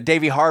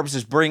Davey Harbs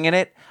is bringing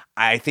it.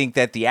 I think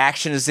that the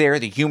action is there,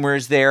 the humor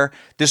is there.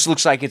 This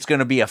looks like it's going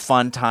to be a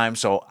fun time,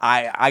 so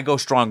I go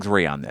strong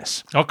 3 on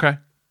this. Okay.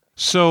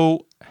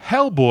 So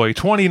Hellboy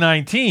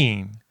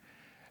 2019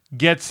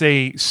 gets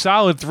a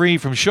solid 3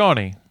 from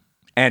Shawnee.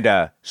 And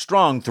a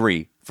strong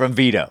 3 from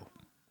Vito.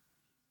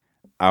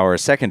 Our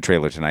second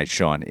trailer tonight,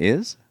 Sean,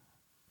 is?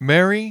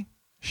 Mary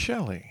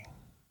Shelley.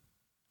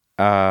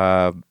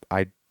 I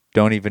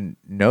don't even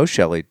know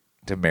Shelley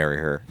to marry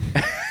her.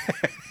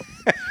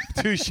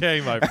 Touche,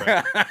 my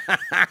friend.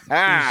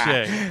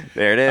 Touche.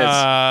 There it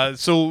is.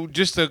 So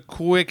just a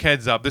quick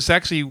heads up. This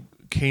actually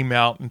came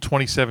out in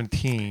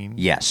 2017.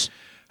 Yes.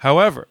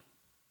 However,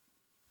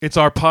 it's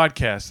our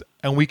podcast,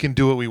 and we can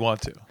do what we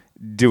want to.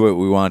 Do what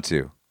we want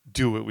to.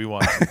 Do what we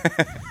want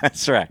to.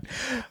 That's right.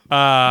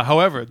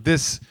 However,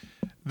 this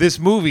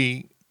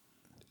movie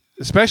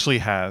especially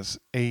has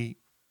a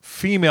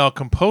female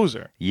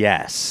composer.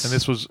 Yes. And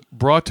this was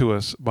brought to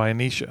us by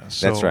Anisha.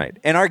 So, that's right.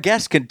 And our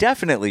guests can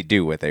definitely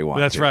do what they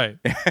want That's to. right.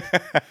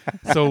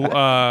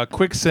 So,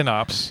 quick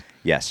synopsis.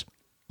 Yes.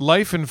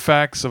 Life and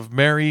facts of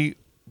Mary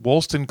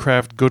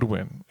Wollstonecraft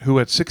Goodwin, who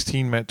at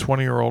 16 met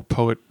 20-year-old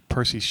poet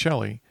Percy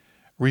Shelley,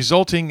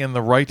 resulting in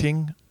the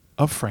writing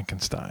of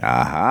Frankenstein.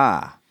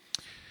 Aha.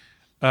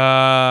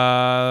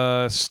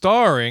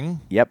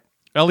 Starring Yep.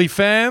 Ellie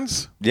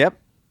Fans. Yep.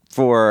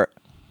 For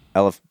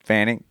Ella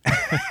Fanning.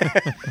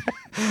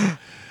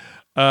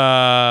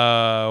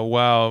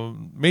 Wow.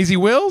 Maisie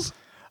Wills?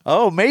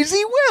 Oh,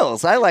 Maisie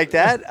Wills. I like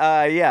that.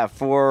 Yeah,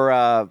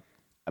 for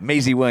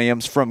Maisie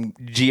Williams from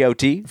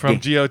GOT. From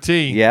GOT.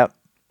 Yep.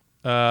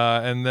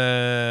 And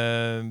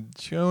then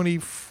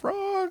Joni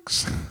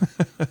Frogs.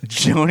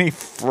 Joni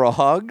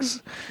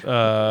Frogs?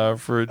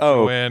 For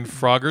Joanne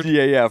Froggatt.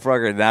 Yeah,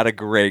 Froggatt. Not a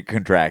great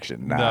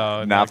contraction.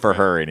 No, not for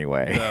her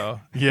anyway. No.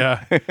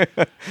 Yeah.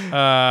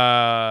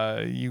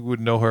 You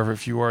would know her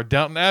if you are a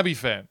Downton Abbey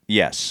fan.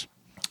 Yes.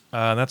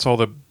 That's all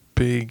the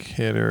big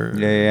hitters.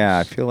 Yeah.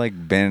 I feel like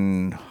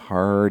Ben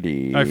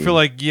Hardy. I feel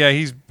like,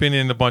 he's been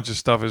in a bunch of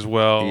stuff as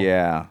well.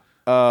 Yeah.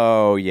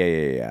 Oh,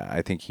 yeah.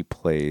 I think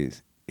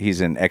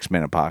he's in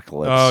X-Men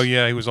Apocalypse. Oh,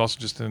 yeah. He was also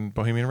just in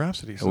Bohemian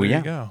Rhapsody. So there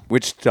you go.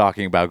 Which,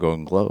 talking about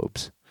Golden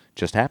Globes,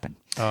 just happened.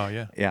 Oh,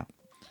 yeah. Yeah.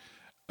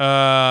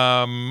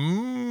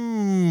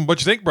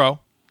 What you think, bro?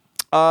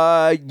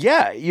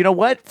 Yeah. You know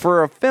what?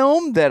 For a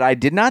film that I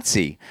did not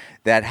see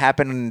that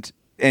happened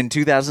in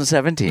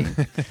 2017,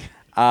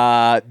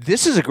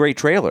 this is a great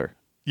trailer.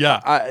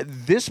 Yeah.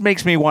 This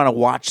makes me want to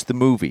watch the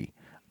movie.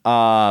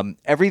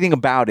 Everything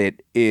about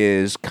it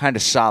is kind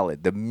of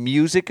solid. The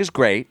music is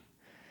great.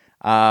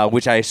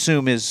 Which I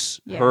assume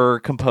is her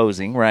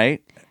composing,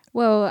 right?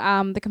 Well,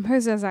 the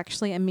composer is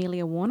actually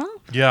Amelia Warner.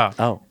 Yeah.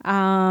 Oh.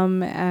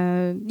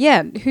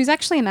 Who's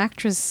actually an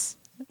actress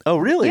Oh,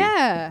 really?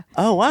 Yeah.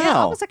 Oh, wow.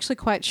 Yeah, I was actually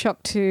quite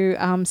shocked to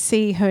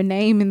see her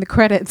name in the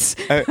credits.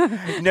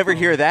 You never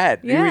hear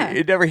that. Yeah.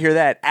 You never hear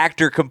that.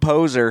 Actor,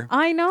 composer.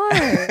 I know.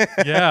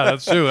 Yeah,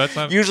 that's true. That's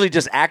not. Usually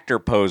just actor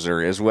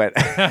poser is what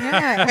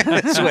Yeah.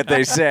 that's what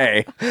they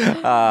say.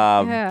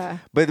 Yeah.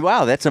 But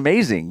wow, that's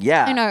amazing.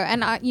 Yeah. I know,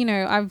 and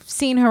I've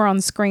seen her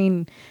on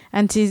screen,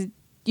 and to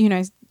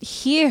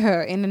hear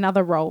her in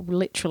another role,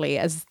 literally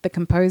as the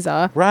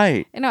composer.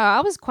 Right.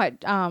 I was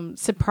quite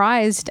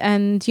surprised,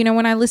 and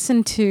when I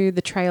listened to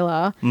the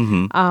trailer,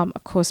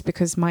 of course,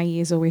 because my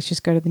ears always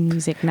just go to the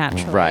music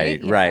naturally.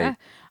 Right, right.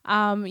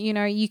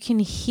 You can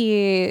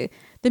hear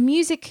the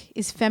music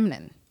is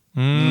feminine.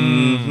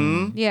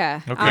 Mm-hmm.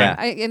 Yeah.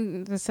 Okay.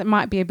 And this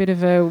might be a bit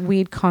of a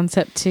weird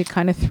concept to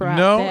kind of throw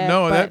out there.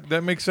 No, but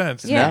that makes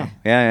sense. Yeah.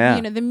 No. Yeah.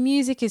 The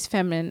music is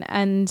feminine,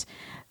 and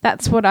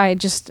that's what I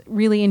just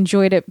really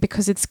enjoyed it,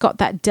 because it's got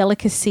that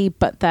delicacy,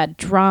 but that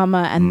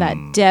drama and that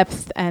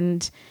depth,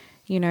 and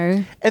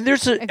And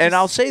and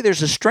I'll say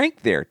there's a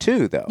strength there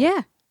too, though.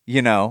 Yeah.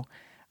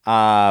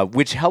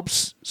 Which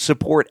helps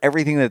support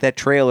everything that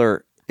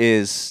trailer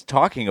is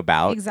talking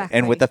about, Exactly.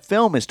 and what the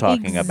film is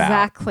talking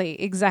about.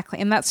 Exactly.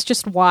 And that's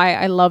just why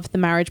I love the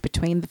marriage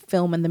between the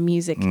film and the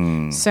music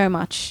so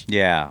much.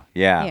 Yeah.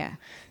 Yeah.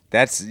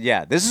 This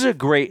is a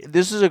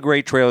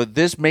great trailer.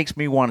 This makes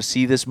me want to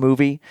see this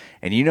movie.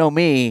 And you know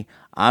me,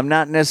 I'm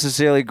not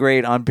necessarily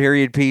great on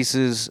period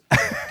pieces.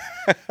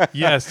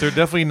 Yes, they're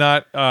definitely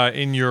not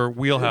in your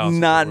wheelhouse.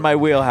 Not in my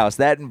wheelhouse.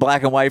 That and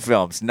black and white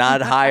films,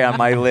 not high on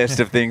my list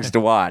of things to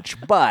watch.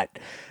 But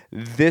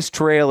this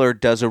trailer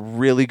does a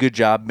really good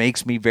job,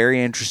 makes me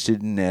very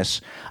interested in this.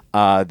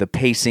 The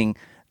pacing,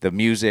 the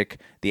music,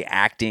 the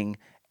acting,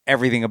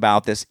 everything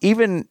about this,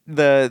 even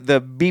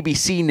the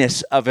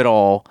BBC-ness of it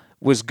all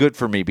was good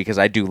for me, because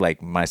I do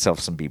like myself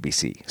some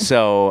BBC.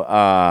 So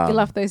You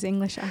love those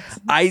English accents.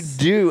 I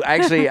do.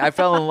 Actually, I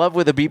fell in love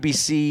with the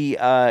BBC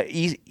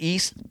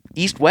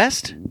East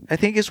West, I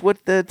think is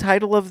what the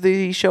title of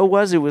the show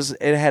was.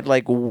 It had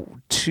like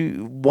one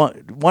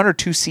or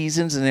two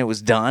seasons, and it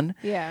was done.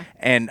 Yeah.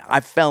 And I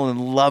fell in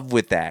love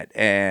with that.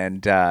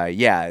 And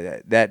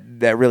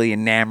that really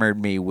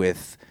enamored me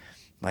with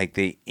like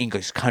the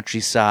English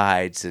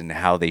countrysides and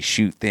how they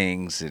shoot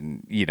things,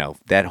 and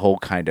that whole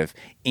kind of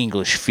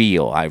English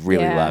feel I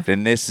really loved.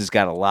 And this has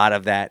got a lot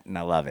of that, and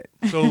I love it.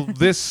 So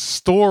this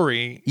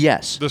story,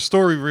 Yes. the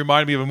story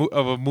reminded me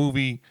of a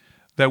movie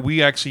that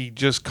we actually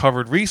just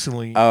covered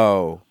recently.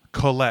 Oh,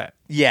 Colette.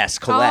 yes,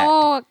 Colette.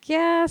 Oh,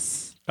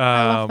 yes.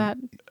 I love that.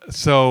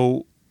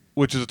 So,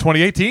 which is a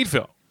 2018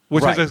 film,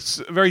 which Right.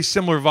 has a very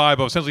similar vibe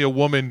of essentially a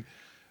woman,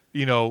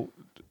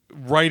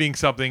 writing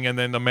something, and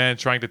then the man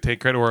trying to take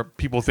credit, or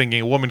people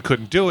thinking a woman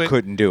couldn't do it.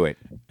 Couldn't do it.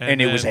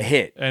 And it was a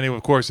hit. And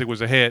of course, it was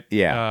a hit.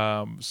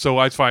 Yeah. So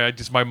that's why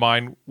my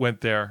mind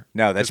went there.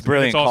 No, that's It's-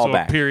 brilliant It's also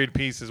callback. a period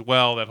piece as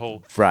well. That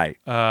whole. Right.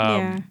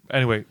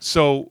 Anyway,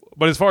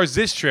 but as far as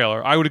this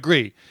trailer, I would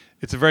agree.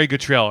 It's a very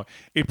good trailer.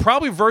 It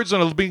probably verges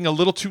on being a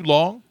little too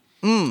long.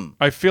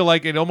 I feel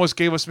like it almost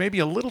gave us maybe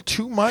a little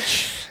too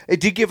much.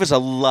 It did give us a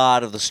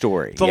lot of the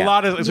story. It's a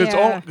lot of,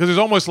 because it's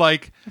almost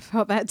like, I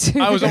felt that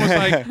too. I was almost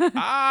like,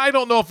 I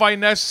don't know if I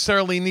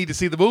necessarily need to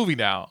see the movie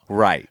now.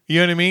 Right. You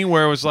know what I mean?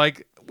 Where it was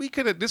like,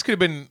 this could have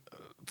been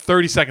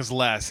 30 seconds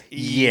less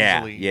Yeah.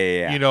 easily.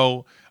 Yeah.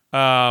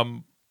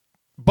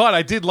 But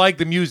I did like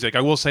the music.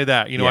 I will say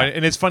that. Yeah.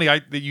 And it's funny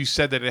that you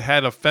said that it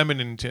had a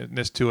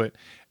feminineness to it.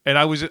 And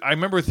I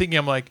remember thinking,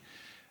 I'm like,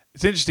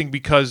 it's interesting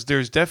because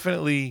there's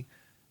definitely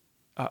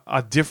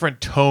a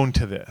different tone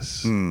to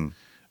this.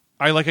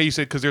 I like how you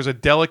said, because there's a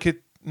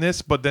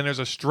delicateness, but then there's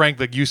a strength,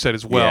 like you said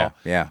as well.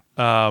 Yeah.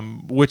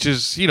 Which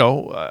is,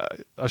 a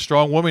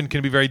strong woman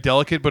can be very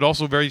delicate, but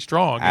also very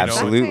strong.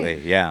 Absolutely.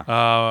 Yeah.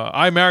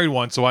 I married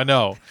one, so I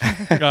know.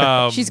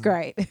 She's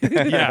great.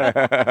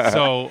 Yeah.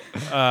 So,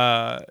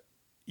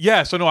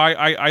 So no,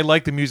 I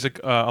like the music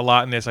a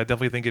lot in this. I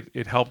definitely think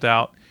it helped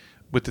out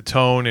with the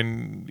tone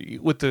and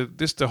with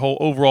the whole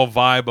overall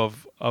vibe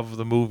of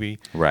the movie.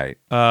 Right.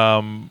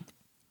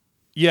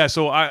 Yeah.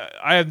 So I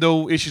have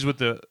no issues with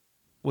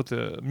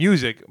the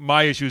music.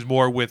 My issue is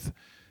more with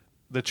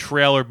the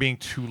trailer being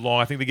too long.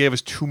 I think they gave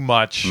us too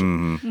much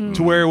to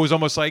where it was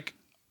almost like,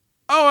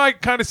 oh, I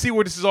kind of see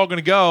where this is all going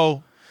to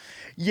go.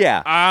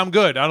 Yeah. I'm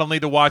good. I don't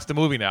need to watch the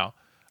movie now.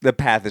 The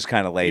path is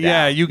kind of laid out.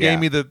 Yeah, you gave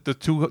me the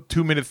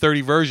 2 minute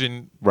 30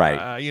 version.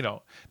 Right.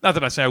 Not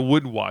that I say I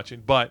wouldn't watch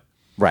it, but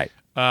Right.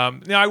 now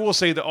I will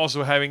say that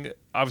also having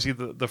obviously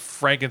the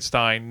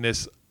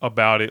Frankenstein-ness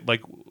about it,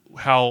 like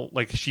how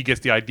she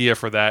gets the idea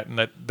for that,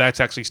 and that's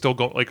actually still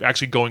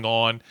going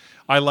on.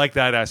 I like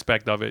that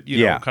aspect of it.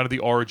 You know, kind of the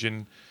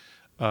origin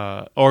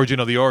of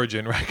the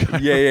origin,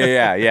 right?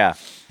 Yeah.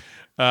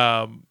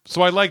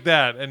 So I like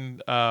that,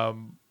 and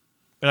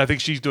I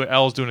think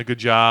Elle's doing a good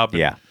job.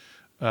 Yeah.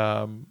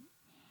 But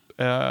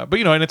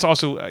and it's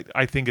also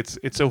I think it's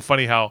so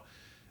funny how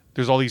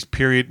there's all these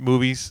period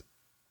movies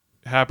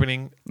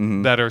happening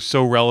that are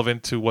so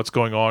relevant to what's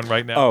going on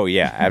right now. Oh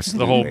yeah, absolutely.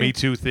 The whole Me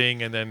Too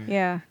thing, and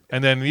then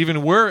and then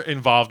even we're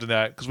involved in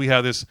that because we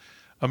have this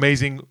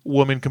amazing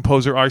woman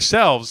composer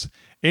ourselves,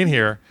 in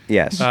here.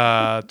 Yes.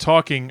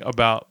 Talking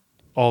about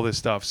all this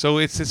stuff. So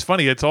it's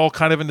funny. It's all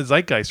kind of in the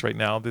zeitgeist right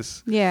now.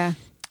 This, Yeah.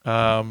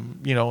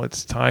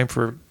 it's time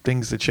for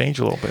things to change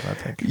a little bit, I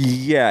think.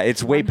 Yeah,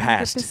 it's way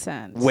past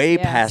 100%, way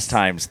yes. past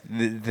times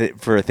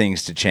for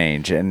things to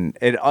change, and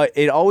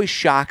it always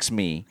shocks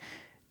me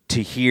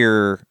to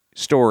hear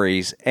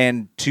stories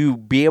and to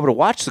be able to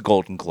watch the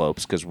Golden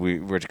Globes, because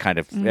we're kind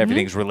of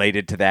everything's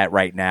related to that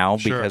right now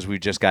because we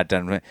just got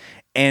done with,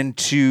 and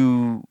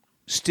to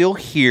still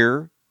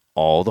hear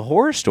all the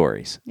horror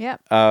stories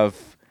Yep.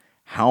 of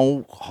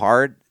how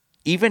hard,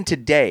 even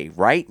today,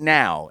 right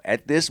now,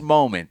 at this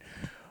moment,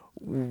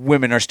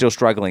 women are still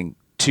struggling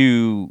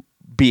to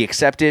be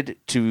accepted,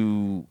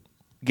 to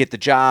get the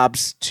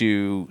jobs,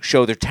 to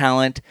show their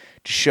talent,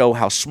 to show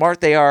how smart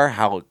they are,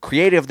 how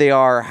creative they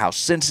are, how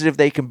sensitive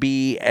they can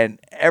be, and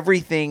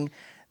everything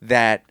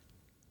that,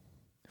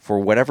 for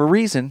whatever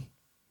reason,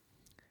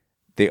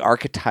 the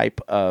archetype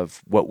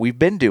of what we've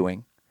been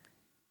doing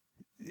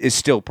is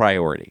still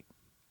priority.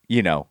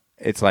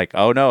 It's like,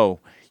 oh no,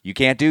 you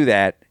can't do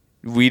that.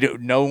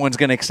 No one's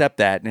going to accept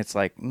that. And it's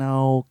like,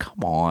 no,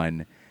 come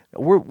on.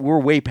 We're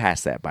way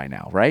past that by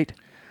now, right?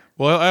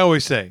 Well, I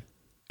always say,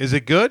 is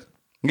it good?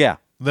 Yeah.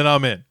 Then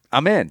I'm in.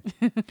 I'm in.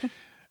 I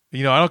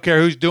don't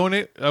care who's doing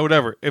it or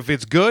whatever. If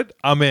it's good,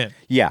 I'm in.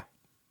 Yeah.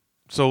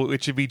 So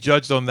it should be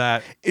judged on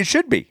that It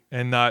should be.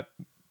 and not,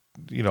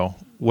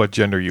 what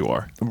gender you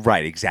are.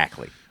 Right,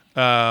 exactly.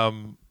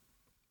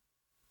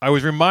 I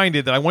was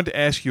reminded that I wanted to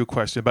ask you a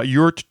question about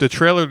the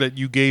trailer that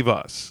you gave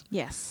us.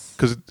 Yes.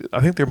 Because I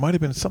think there might have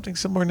been something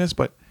similar in this,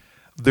 but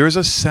there's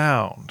a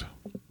sound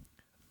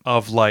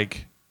of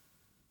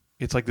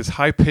it's like this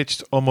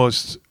high-pitched,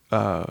 almost,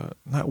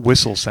 not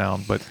whistle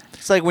sound, but...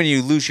 It's like when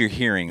you lose your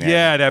hearing.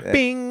 that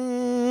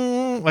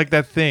bing, like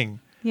that thing.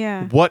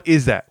 Yeah. What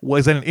is that?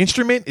 Was that an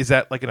instrument? Is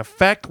that like an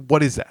effect?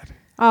 What is that?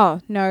 Oh,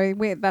 no,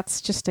 that's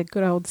just a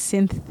good old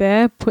synth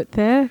there, put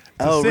there.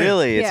 Oh, synth.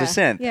 really? It's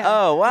Yeah, a synth. yeah.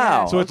 Oh,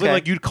 wow. Yeah. So it's Okay.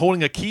 like you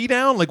holding a key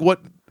down? Like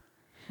what?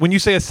 When you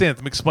say a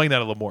synth, explain that a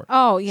little more.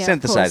 Oh, yeah. of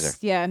Synthesizer. course.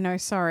 Yeah, no,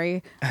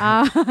 sorry.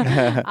 I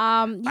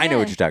know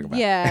what you're talking about.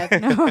 Yeah,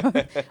 no,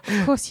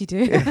 of course you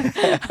do.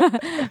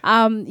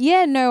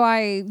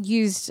 I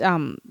used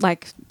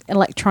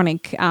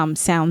electronic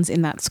sounds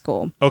in that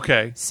score.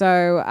 Okay.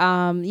 So,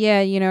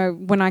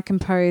 when I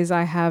compose,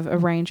 I have a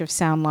range of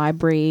sound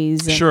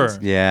libraries. And, Sure.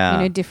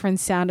 Yeah. different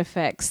sound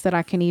effects that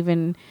I can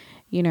even,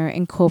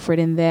 incorporate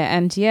in there.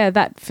 And yeah,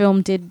 that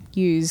film did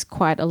use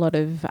quite a lot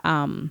of,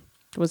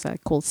 what was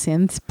that called,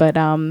 synths? But,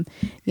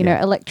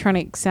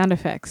 electronic sound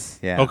effects.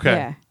 Yeah. Okay.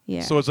 Yeah.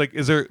 Yeah. So it's like,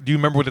 do you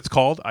remember what it's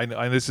called? I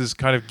this is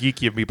kind of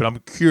geeky of me, but I'm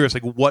curious,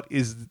 like, what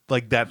is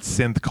like that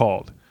synth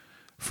called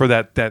for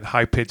that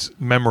high pitched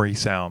memory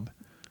sound?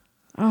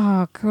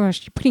 Oh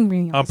gosh, you're putting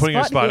me on I'm the putting you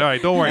on the spot. here. All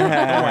right, don't worry. Don't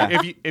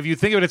worry. If you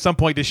think of it at some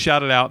point, just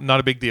shout it out.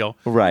 Not a big deal.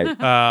 Right.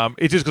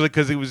 It's just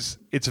because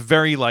it's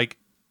very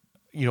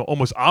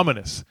almost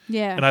ominous.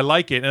 Yeah. And I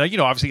like it.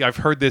 And obviously I've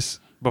heard this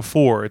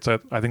before.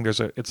 I think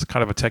it's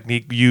kind of a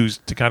technique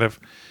used to kind of,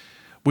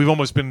 we've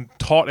almost been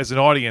taught as an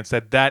audience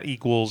that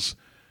equals,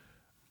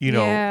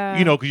 Yeah.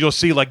 because you'll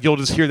see you'll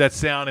just hear that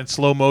sound in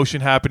slow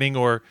motion happening,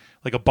 or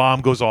like a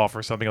bomb goes off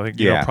or something. I think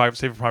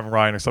Saving Private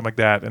Ryan or something like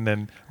that, and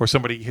then or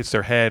somebody hits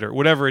their head or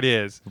whatever it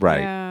is.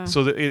 Right. Yeah.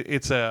 So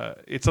it's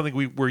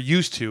something we're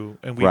used to,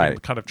 and we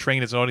Right. kind of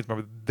train as an audience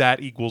member. That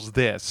equals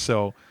this.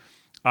 So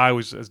I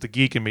was, as the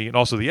geek in me, and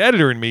also the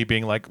editor in me,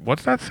 being like,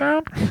 "What's that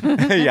sound?"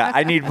 Yeah,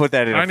 I need to put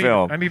that in a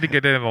film. I need to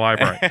get that in the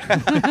library.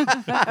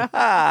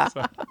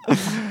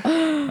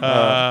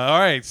 All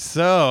right.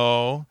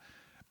 So,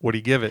 what do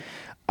you give it?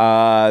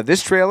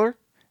 This trailer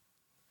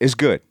is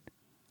good.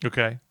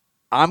 Okay.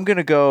 I'm going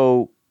to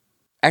go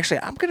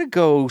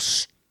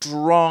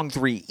strong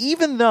 3,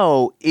 even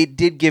though it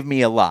did give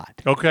me a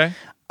lot. Okay.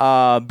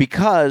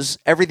 Because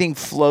everything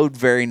flowed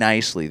very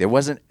nicely.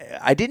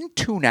 I didn't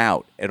tune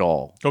out at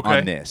all Okay.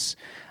 on this.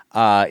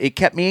 It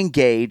kept me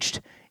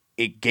engaged.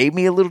 It gave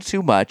me a little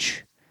too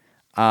much.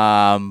 But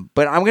I'm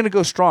going to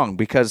go strong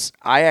because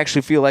I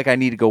actually feel like I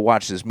need to go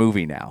watch this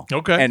movie now.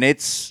 Okay. And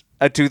it's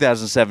a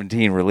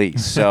 2017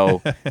 release.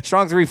 So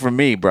strong 3 from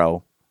me,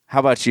 bro. How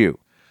about you?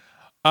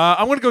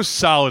 I'm going to go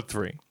solid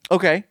 3.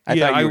 Okay. I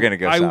thought you were going to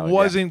go solid. I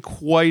wasn't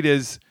quite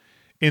as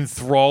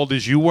enthralled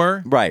as you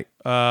were. Right.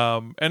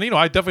 And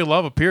I definitely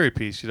love a period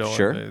piece.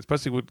 Sure.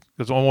 Especially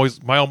because I'm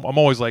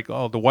always like,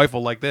 oh, the wife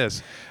will like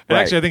this. And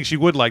Right. actually, I think she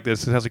would like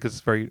this. Because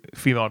it's very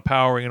female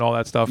empowering and all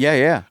that stuff.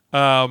 Yeah.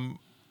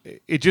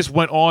 It just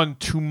went on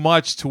too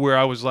much to where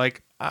I was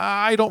like,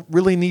 I don't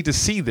really need to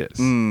see this.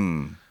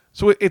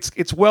 So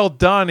it's well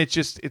done.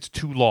 It's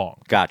too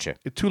long. Gotcha.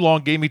 It's too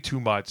long. Gave me too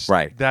much.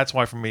 Right. That's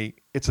why for me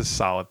it's a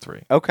solid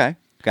 3. Okay.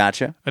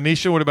 Gotcha.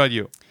 Anisha, what about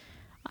you?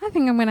 I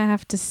think I'm going to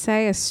have to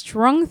say a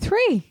strong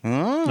 3.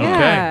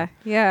 Okay.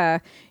 Yeah.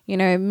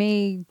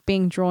 Me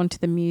being drawn to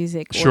the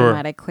music Sure.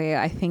 automatically,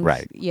 I think,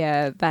 Right.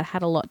 that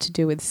had a lot to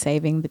do with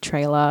saving the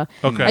trailer.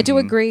 Okay. I do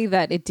agree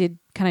that it did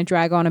kind of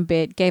drag on a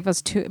bit, gave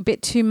us a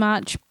bit too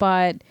much,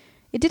 but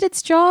it did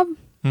its job.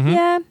 Mm-hmm.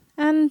 Yeah.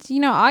 And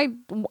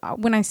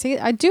when I see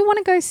it, I do want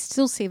to go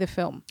still see the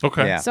film.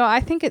 Okay. Yeah. So I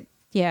think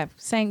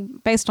saying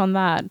based on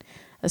that,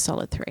 a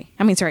solid 3.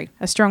 I mean, sorry,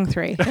 a strong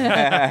 3. Here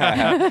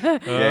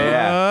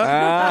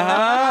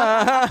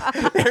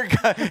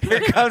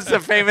comes the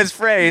famous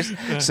phrase.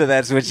 So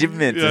that's what you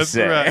meant to That's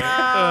say. right.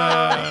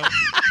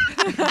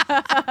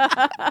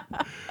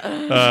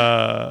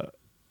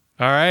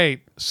 All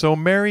right. So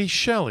Mary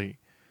Shelley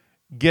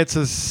gets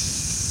a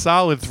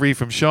solid 3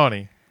 from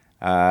Shawnee.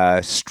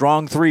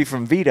 Strong 3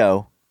 from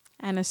Vito.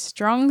 And a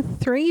strong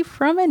 3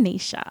 from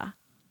Anisha.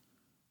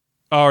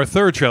 Our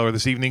third trailer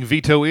this evening,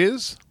 Vito,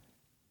 is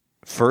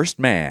First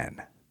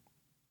Man.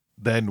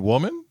 Then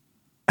Woman.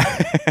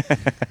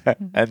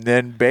 And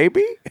then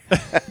Baby?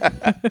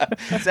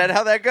 Is that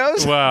how that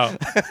goes? Wow.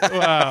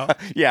 Wow.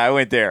 Yeah, I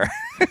went there.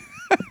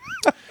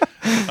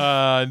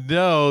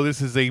 No,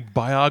 this is a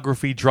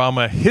biography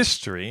drama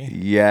history.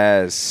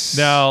 Yes.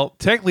 Now,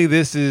 technically,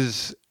 this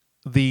is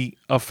the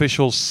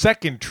official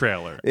second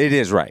trailer. It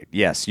is right.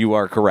 Yes, you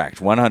are correct.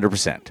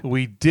 100%.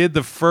 We did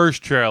the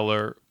first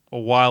trailer a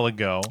while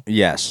ago,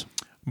 Yes.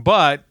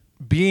 but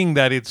being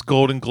that it's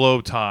Golden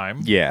Globe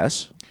time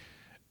Yes.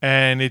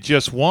 and it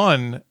just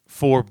won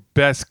for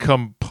Best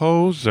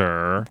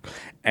Composer,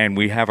 And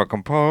we have a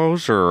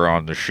composer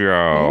on the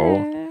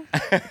show.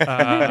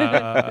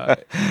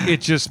 it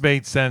just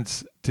made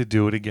sense to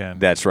do it again.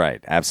 That's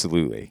right.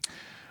 Absolutely.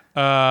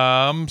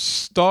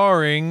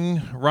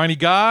 Starring Ronnie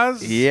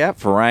Gaz. Yep,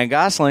 for Ryan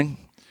Gosling.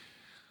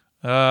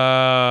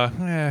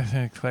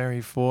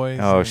 Clary Foy.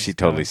 Oh, she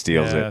totally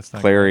steals Yeah, it. that's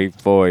not Clary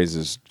Foys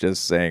is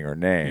just saying her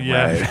name,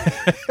 Yeah,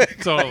 right?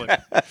 totally.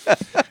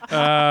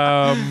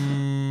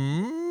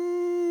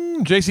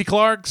 J.C.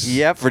 Clark's.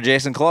 Yep, for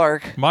Jason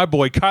Clark. My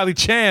boy Kylie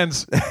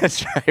Chan's.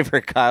 That's right, for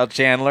Kyle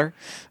Chandler.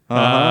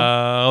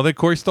 Then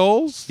Corey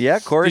Stoles. Yeah,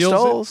 Corey Steals it.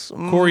 Stoles.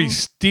 Mhm. Corey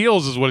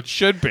Steals is what it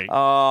should be.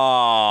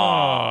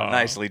 Oh,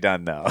 nicely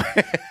done, though.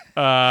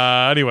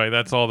 Anyway,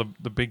 that's all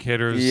the big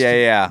hitters.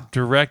 yeah.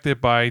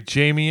 Directed by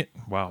Jamian.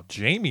 Wow,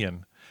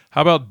 Jamian.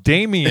 How about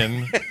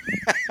Damien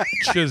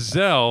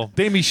Chazelle?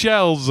 Damie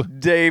Shells.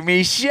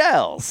 Damie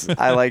Shells.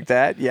 I like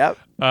that. Yep.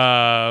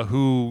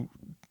 Who?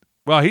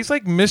 Well, he's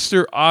like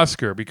Mr.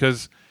 Oscar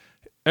because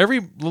his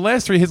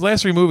last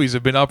three movies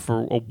have been up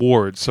for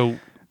awards. So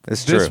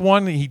That's this true.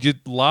 one he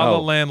did La La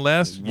Oh, Land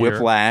last year,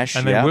 Whiplash,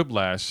 and then yeah.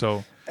 Whiplash.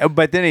 So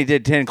But then he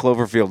did 10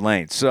 Cloverfield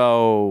Lane.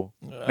 So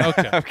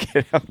okay,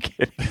 I'm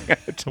kidding.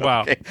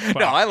 wow. Okay.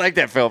 No, I like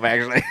that film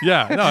actually.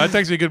 Yeah, no, that's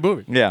actually a good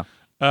movie. Yeah.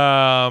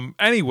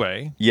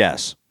 Anyway,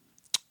 Yes.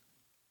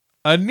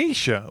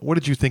 Anisha, what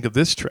did you think of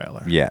this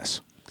trailer?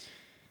 Yes.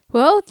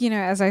 Well,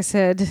 as I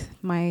said,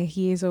 my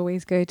ears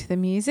always go to the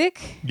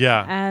music.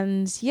 Yeah.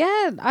 And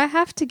I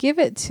have to give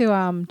it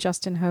to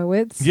Justin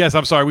Hurwitz. Yes,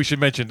 I'm sorry. We should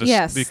mention this,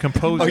 Yes. the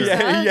composer. Oh,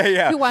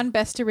 yeah. Who won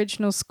Best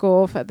Original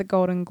Score at the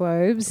Golden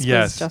Globes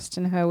Yes. was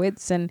Justin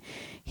Hurwitz. And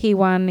he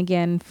won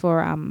again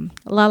for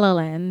La La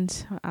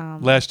Land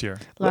Last year.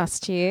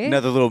 last year.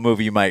 Another little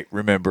movie you might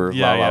remember,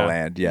 Yeah, La La yeah.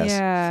 Land.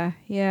 Yes.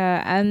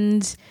 Yeah.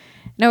 And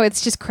no,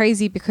 it's just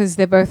crazy because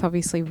they're both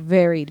obviously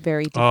very,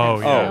 very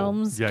different yeah.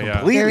 films. Yeah, yeah.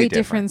 Completely Very different.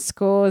 different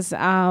scores.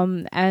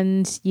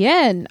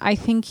 And I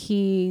think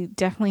he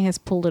definitely has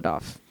pulled it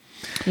off.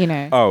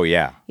 Oh,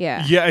 yeah.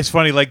 Yeah. Yeah, it's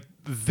funny. Like,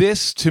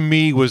 this to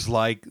me was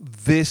like,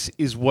 this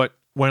is what,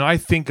 when I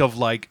think of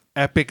like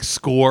epic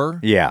score,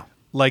 Yeah.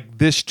 like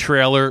this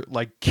trailer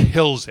like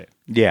kills it.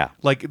 Yeah.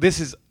 Like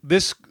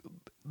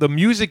the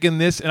music in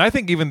this, and I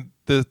think even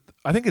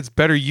I think it's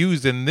better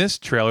used in this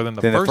trailer than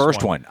the Then first the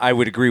first one. I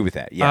would agree with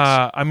that.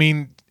 Yes. I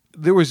mean,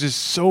 there was just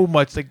so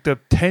much like the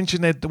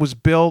tension that was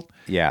built.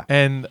 Yeah.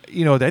 And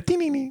that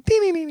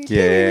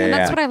Yeah. And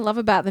that's what I love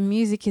about the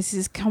music is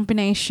this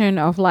combination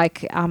of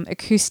like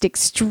acoustic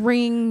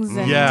strings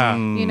and Yeah.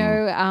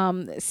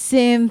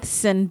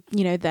 synths and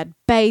that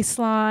bass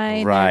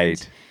line.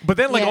 Right. But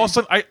then like Yeah. all of a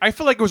sudden I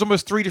feel like it was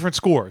almost 3 different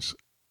scores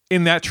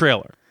in that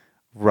trailer.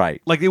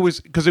 Right. Like it was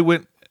because it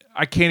went.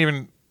 I can't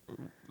even.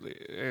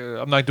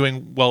 I'm not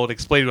doing well at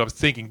explaining what I was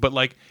thinking, but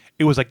like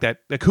it was like that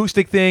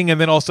acoustic thing, and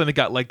then all of a sudden it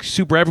got like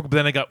super epic. But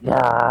then it got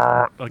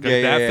like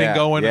that thing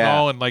going and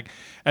all, and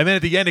then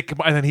at the end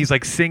and then he's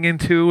like singing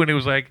too, and it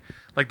was like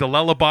the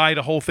lullaby,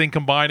 the whole thing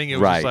combining. It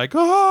was just like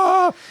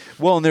Well,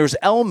 and there's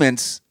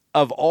elements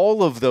of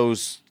all of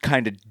those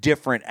kind of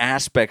different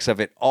aspects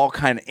of it, all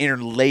kind of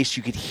interlaced.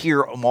 You could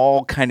hear them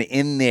all kind of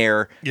in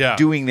there,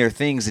 doing their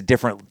things at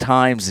different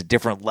times, at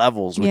different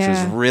levels, which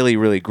was really,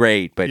 really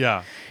great. But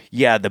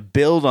yeah, the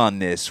build on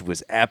this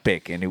was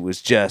epic, and it was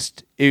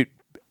just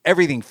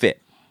everything fit.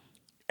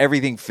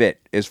 Everything fit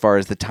as far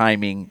as the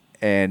timing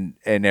and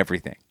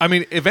everything. I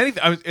mean, if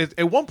anything,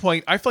 at one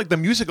point I feel like the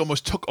music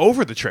almost took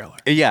over the trailer.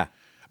 Yeah.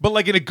 But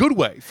like in a good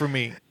way for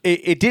me.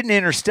 It didn't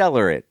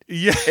Interstellar it.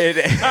 Yeah.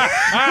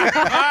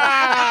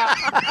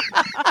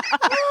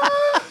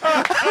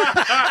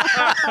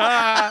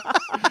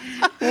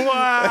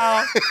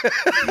 Wow.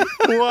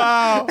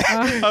 Wow.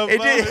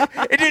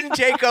 It didn't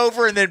take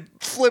over and then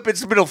flip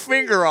its middle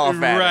finger off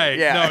at it. Right.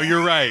 Yeah. No,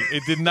 you're right.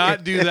 It did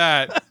not do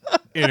that,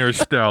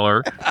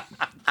 Interstellar.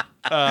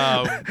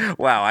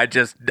 Wow, I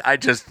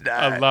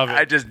love it.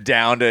 I just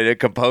downed a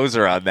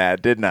composer on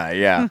that, didn't I?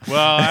 Yeah.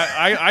 Well,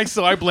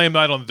 I blame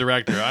that on the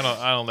director. I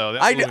don't know.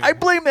 That movie- I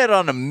blame that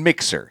on a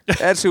mixer.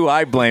 That's who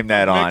I blame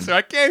that on. Mixer.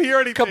 I can't hear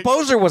anything.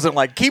 Composer wasn't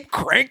like, keep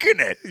cranking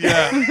it.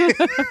 Yeah.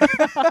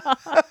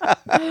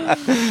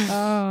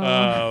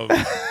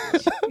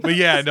 But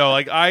yeah, no,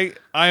 like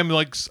I'm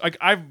like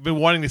I've been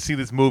wanting to see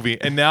this movie,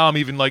 and now I'm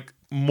even like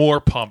more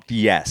pumped.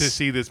 Yes. To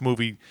see this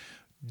movie,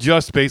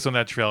 just based on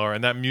that trailer,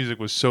 and that music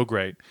was so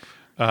great.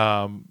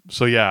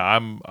 So yeah,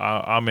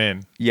 I'm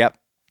in. Yep.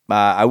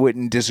 I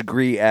wouldn't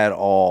disagree at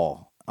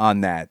all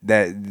on that.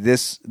 That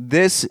this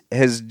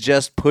has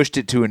just pushed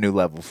it to a new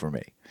level for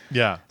me.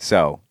 Yeah.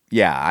 So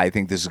yeah, I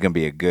think this is going to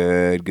be a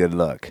good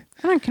look.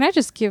 I don't know, can I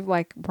just give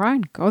like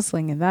Ryan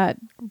Gosling in that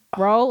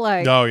role?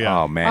 Like, Oh yeah.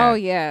 Oh man. oh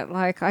yeah,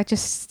 like I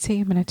just see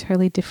him in a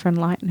totally different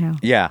light now.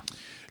 Yeah.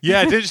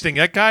 Yeah, it's interesting.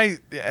 That guy,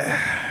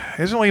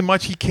 there's only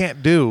much he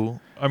can't do.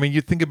 I mean, you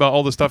think about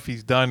all the stuff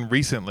he's done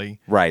recently.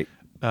 Right.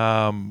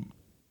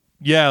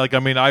 Yeah, like I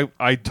mean, I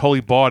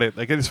totally bought it.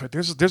 Like there's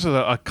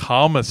a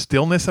calm, a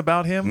stillness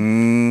about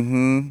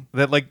him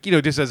that, like, you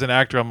know, just as an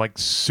actor, I'm like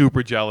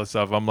super jealous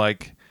of. I'm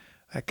like,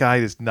 that guy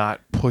is not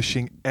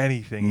pushing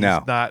anything. No.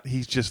 He's not.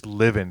 He's just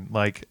living.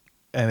 Like,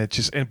 and it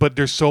just. But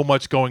there's so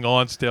much going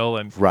on still.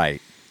 And Right.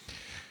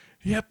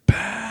 yep.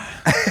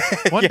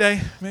 One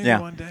day, maybe Yeah.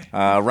 one day.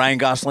 Ryan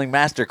Gosling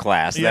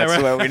masterclass. Yeah,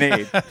 That's right. what we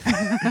need.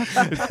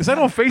 Is that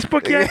on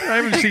Facebook yet? I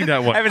haven't seen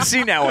that one. I haven't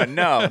seen that one.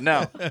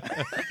 No.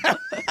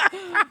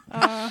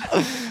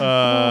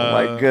 Oh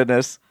my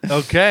goodness.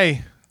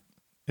 Okay,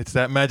 it's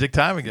that magic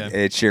time again.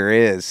 It sure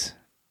is.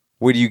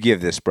 What do you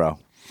give this, bro?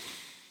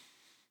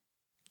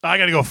 I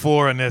gotta go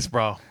 4 on this,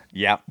 bro.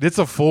 Yep. It's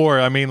a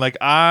 4. I mean, like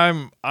I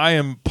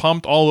am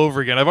pumped all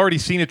over again. I've already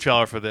seen a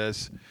trailer for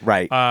this.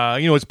 Right.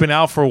 You know, it's been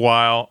out for a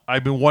while.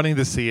 I've been wanting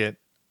to see it.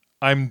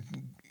 I'm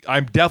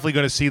definitely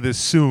going to see this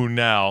soon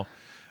now.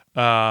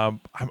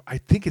 I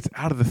think it's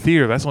out of the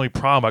theater. That's the only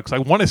problem, because I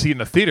want to see it in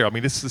the theater. I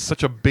mean, this is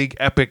such a big,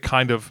 epic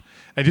kind of,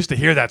 and just to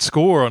hear that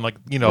score on, like,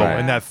 you know, Right.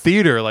 in that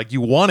theater, like,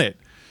 you want it.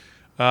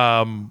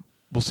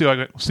 We'll see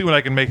what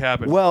I can make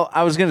happen. Well,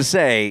 I was going to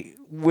say,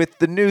 with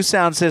the new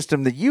sound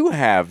system that you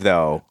have,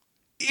 though,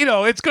 you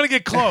know, it's going to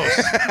get close.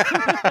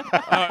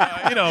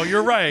 You know,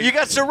 you're right. you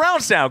got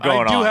surround sound going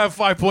on. I do have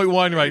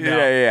 5.1 right now.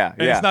 Yeah.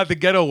 And it's not the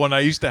ghetto one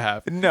I used to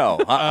have. No.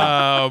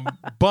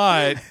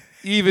 But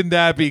even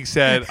that being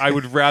said, I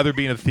would rather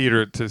be in a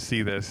theater to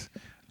see this.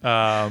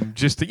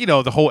 Just to, you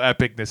know, the whole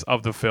epicness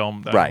of the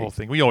film, that Right. whole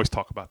thing. We always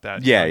talk about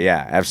that.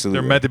 Yeah, absolutely.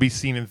 They're meant to be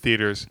seen in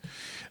theaters.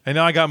 And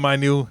now I got my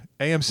new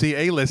AMC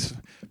A-list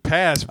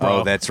pass, bro.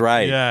 Oh, that's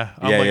right. Yeah.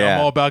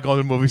 I'm all about going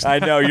to movies. I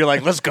know. You're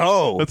like, let's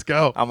go. Let's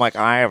go. I'm like,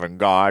 I haven't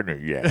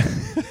gone yet.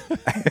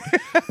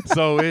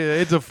 So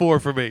it's a 4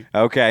 for me.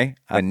 Okay.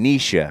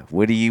 Anisha,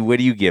 what do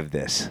you give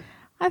this?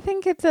 I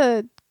think it's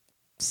a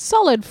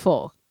solid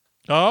 4.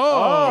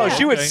 Oh,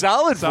 she went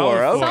solid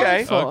 4.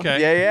 Okay. Solid 4.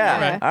 Okay.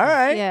 Yeah. All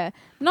right. Yeah.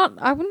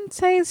 I wouldn't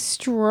say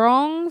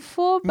strong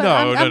 4, but No,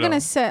 I'm no. gonna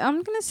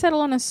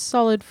settle on a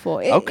solid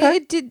 4.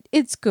 Okay.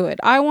 It's good.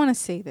 I want to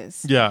see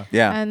this. Yeah.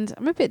 Yeah. And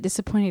I'm a bit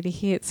disappointed to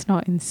hear it's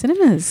not in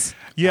cinemas.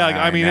 Yeah, like,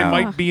 I mean, it know.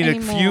 might be in a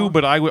Anymore. few,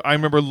 but I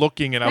remember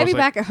looking and I Maybe was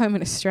like, back at home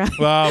in Australia.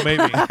 well,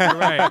 maybe.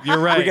 You're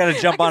right. We got to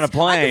jump on a I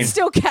plane. can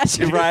still catch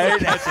it. Right?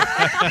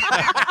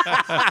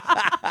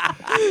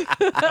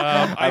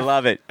 I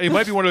love it. It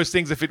might be one of those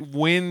things. If it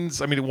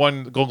wins, I mean, it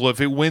won Golden Globe.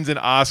 If it wins an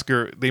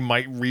Oscar, they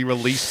might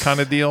re-release kind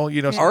of deal.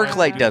 You know,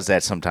 ArcLight does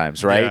that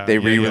sometimes, right? Yeah, they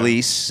yeah,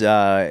 re-release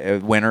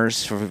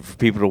winners for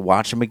people to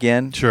watch them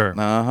again. Sure.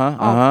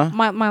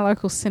 My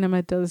local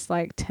cinema does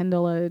like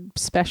 $10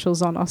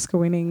 specials on Oscar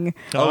winning.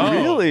 Oh,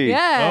 really?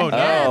 Yeah, Oh, yeah.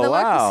 nice. The Oh, local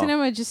wow.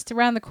 cinema just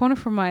around the corner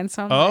from mine.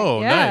 So I'm Oh,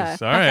 like, yeah.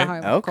 nice. All Back at right. home,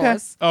 of Okay.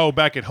 course. Oh,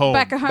 back at home.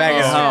 Back at home. Back at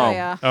in home.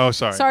 Australia. Oh,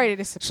 sorry. Sorry to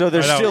disappoint. So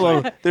there's I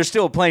know.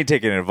 still a plane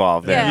ticket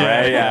involved there, Yeah.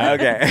 right? Yeah.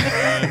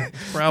 Okay.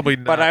 Probably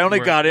not. But I only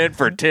got in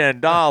for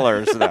 $10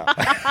 though,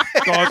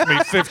 cost me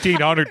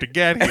 $1,500 to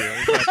get here.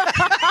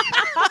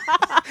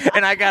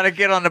 and I got to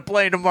get on the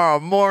plane tomorrow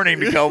morning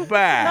to go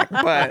back.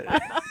 But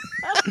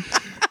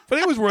But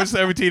it was worth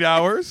 17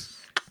 hours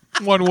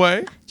one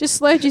way.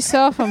 Just load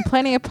yourself on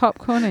plenty of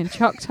popcorn and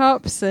choc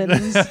tops, and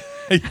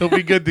You'll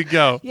be good to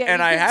go. yeah, and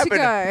you're I good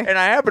to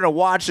happened to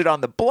watch it on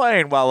the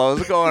plane while I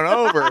was going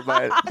over.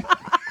 But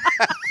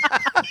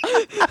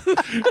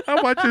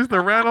How much is the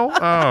rental?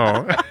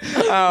 Oh.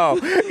 I'm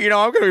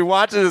going to be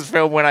watching this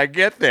film when I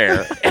get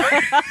there.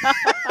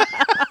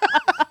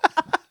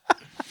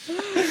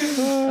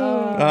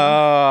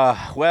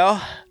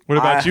 Well, What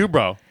about you,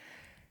 bro?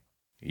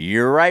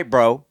 You're right,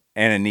 bro,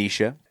 and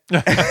Anisha.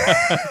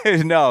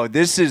 No,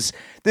 this is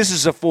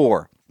a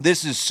 4.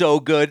 This is so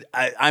good.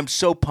 I'm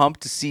so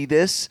pumped to see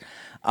this.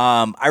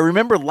 I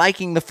remember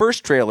liking the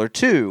first trailer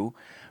too,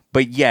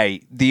 but yeah,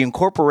 the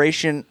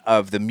incorporation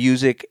of the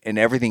music and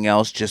everything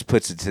else just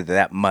puts it to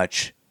that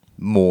much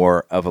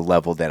more of a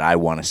level that I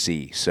want to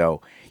see.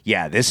 So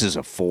yeah, this is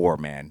a 4,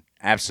 man.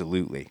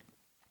 Absolutely.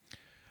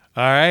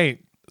 All right.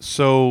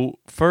 So,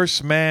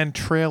 First Man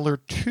trailer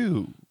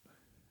 2.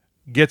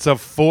 gets a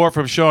 4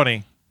 from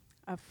Shawnee.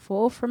 A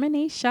 4 from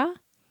Anisha.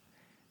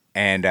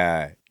 And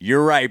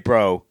you're right,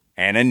 bro.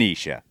 And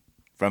Anisha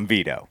from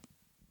Vito.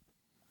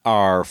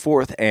 Our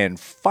fourth and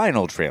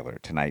final trailer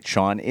tonight,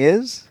 Sean,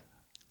 is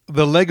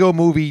The Lego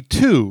Movie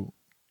 2,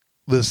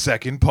 the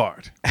second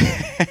part.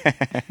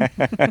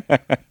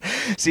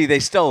 See, they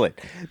stole it.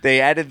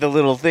 They added the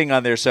little thing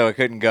on there so it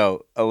couldn't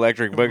go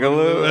Electric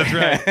Boogaloo.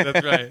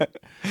 That's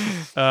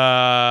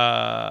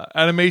right.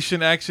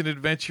 Animation, action,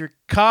 adventure,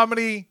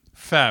 comedy,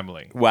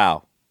 family.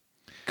 Wow.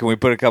 Can we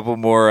put a couple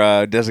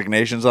more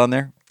designations on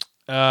there?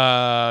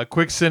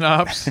 Quick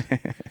synopsis.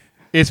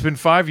 It's been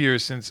 5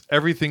 years since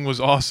everything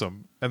was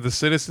awesome, and the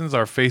citizens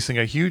are facing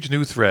a huge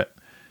new threat.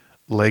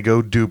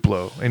 Lego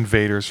Duplo,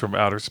 invaders from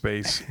outer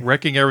space,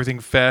 wrecking everything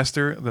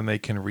faster than they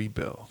can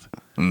rebuild.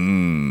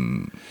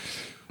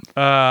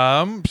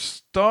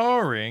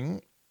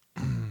 Starring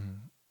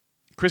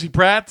Chrissy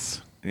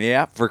Pratt.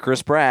 Yeah, for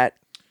Chris Pratt.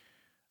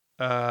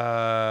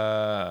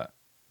 Ali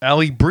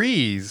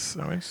Breeze.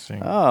 Oh,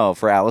 interesting. Oh,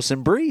 for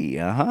Allison Brie.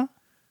 Uh-huh.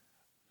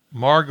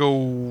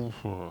 Margie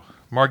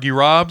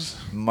Robbs.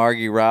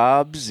 Margie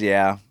Robbs,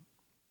 yeah.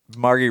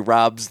 Margie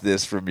robs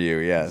this from you,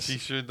 yes. She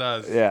sure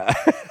does. Yeah.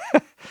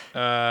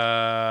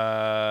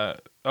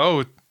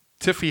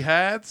 Tiffany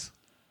Haddish.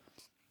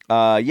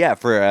 Yeah,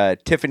 for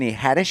Tiffany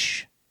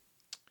Haddish.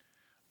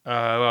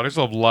 Well, there's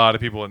a lot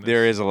of people in this.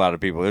 There is a lot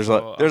of people. There's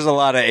a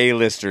lot of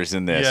A-listers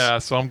in this. Yeah,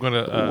 so I'm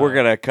gonna. We're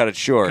gonna cut it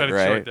short, cut it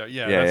right? short there.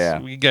 Yeah.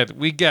 We get it.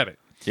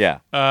 Yeah.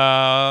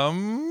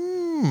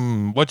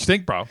 What you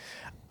think, bro?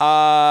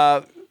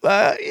 I'm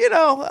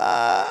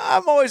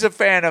always a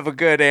fan of a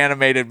good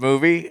animated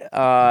movie,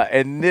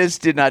 and this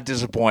did not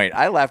disappoint.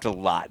 I laughed a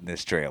lot in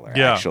this trailer,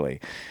 actually.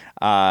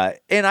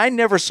 And I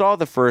never saw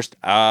the first.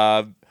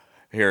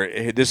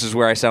 Here, this is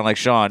where I sound like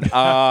Sean.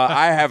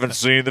 I haven't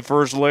seen the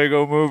first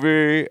Lego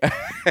movie.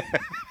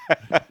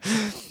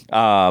 So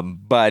I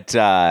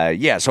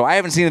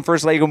haven't seen the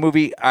first Lego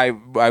movie. I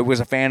was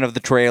a fan of the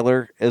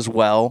trailer as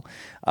well.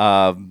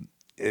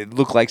 It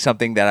looked like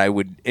something that I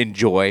would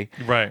enjoy.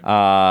 Right.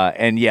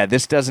 And yeah,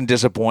 this doesn't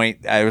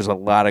disappoint. There was a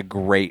lot of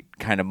great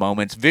kind of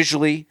moments.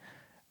 Visually,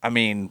 I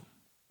mean,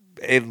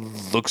 it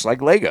looks like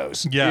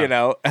Legos.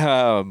 Yeah.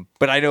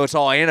 But I know it's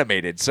all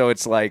animated, so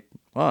it's like,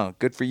 oh,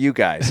 good for you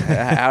guys.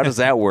 How does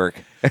that work?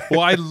 Well,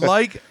 I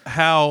like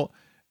how,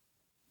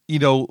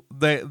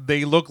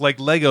 they look like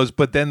Legos,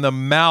 but then the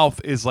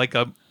mouth is like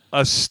a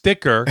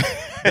sticker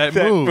that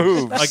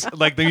moves.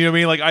 Like you know what I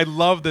mean? Like, I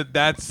love that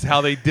that's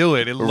how they do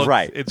it. It looks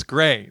right. It's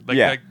great.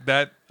 Like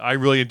that I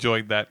really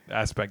enjoyed that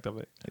aspect of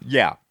it.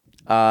 Yeah.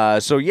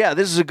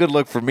 This is a good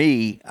look for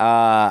me.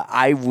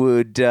 I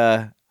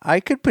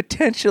could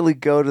potentially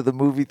go to the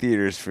movie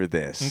theaters for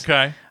this.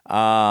 Okay.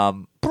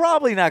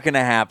 Probably not going to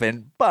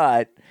happen,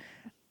 but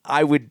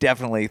I would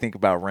definitely think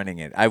about renting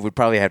it. I would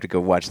probably have to go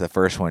watch the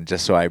first one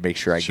just so I make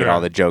sure I get all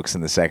the jokes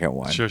in the second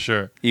one.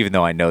 Sure. Even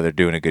though I know they're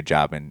doing a good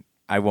job, and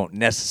I won't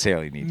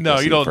necessarily need to. No, go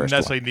see you don't the first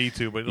necessarily one. need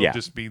to, but it'll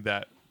just be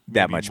that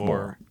much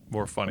more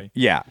funny.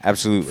 Yeah,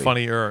 absolutely.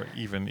 Funnier,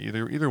 even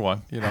either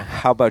one.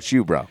 How about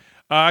you, bro?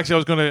 Actually, I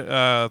was going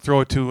to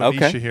throw it to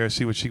Anisha here,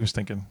 see what she was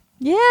thinking.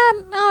 Yeah,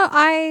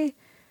 no,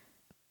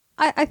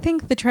 I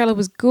think the trailer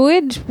was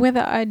good.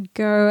 Whether I'd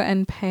go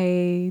and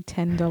pay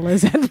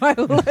 $10 at my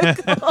local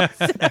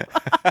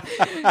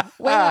cinema,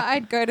 whether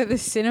I'd go to the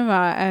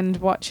cinema and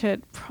watch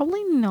it,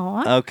 probably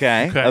not.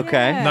 Okay.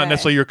 Yeah. Not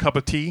necessarily your cup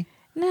of tea.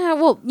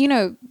 No,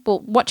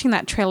 watching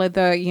that trailer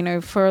though,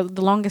 for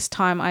the longest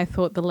time I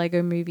thought the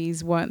Lego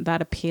movies weren't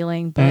that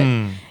appealing, but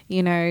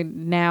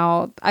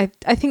now I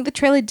think the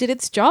trailer did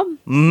its job.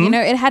 Mm-hmm.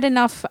 It had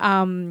enough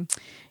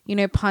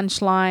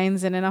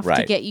punchlines and enough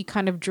to get you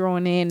kind of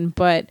drawn in,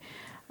 but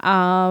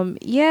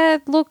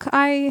look,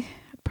 I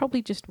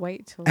probably just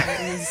wait till it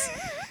is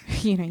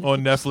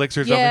on Netflix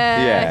or something.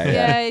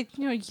 Yeah. You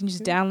can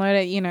just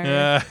download it,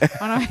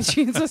 on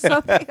iTunes or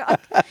something.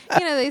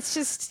 It's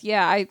just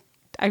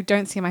I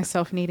don't see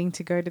myself needing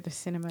to go to the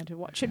cinema to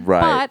watch it.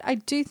 Right. But I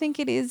do think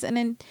it is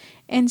an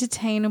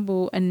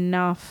entertainable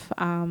enough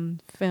film.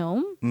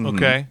 Mm-hmm.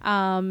 Okay.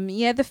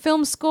 The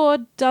film score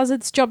does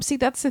its job. See,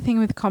 that's the thing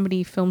with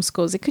comedy film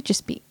scores. It could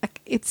just be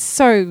it's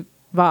so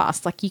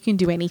vast. Like, you can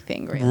do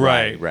anything,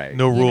 really. Right.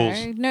 No rules.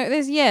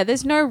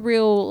 There's no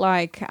real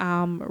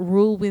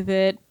rule with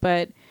it.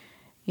 But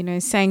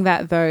saying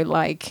that though,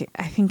 I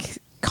think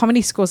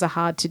comedy scores are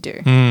hard to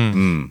do,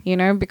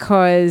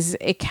 because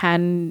it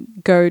can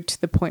go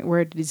to the point where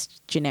it is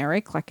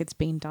generic, like it's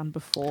been done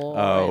before.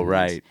 Oh,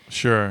 right.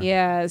 Sure.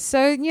 Yeah. So,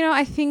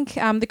 I think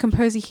the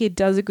composer here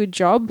does a good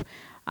job.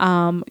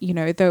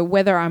 Though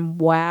whether I'm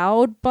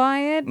wowed by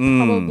it,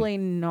 probably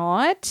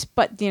not.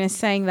 But,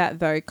 saying that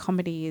though,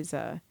 comedy is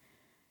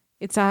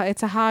it's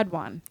a hard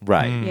one.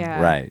 Right.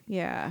 Yeah. Right.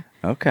 Yeah.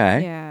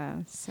 Okay. Yeah.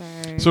 So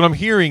what I'm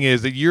hearing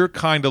is that you're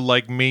kind of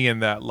like me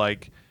in that,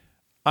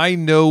 I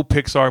know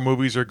Pixar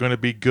movies are going to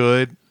be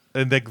good,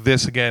 and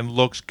this again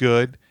looks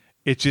good.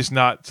 It's just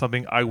not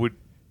something I'm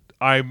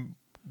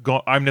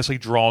necessarily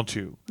drawn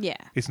to. yeah.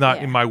 It's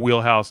not in my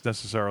wheelhouse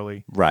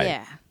necessarily. Right.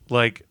 Yeah.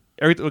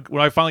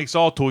 when I finally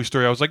saw Toy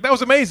Story, I was like, that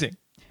was amazing.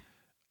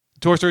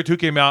 Toy Story 2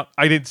 came out.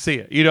 I didn't see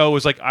it. You know, it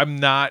was like I'm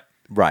not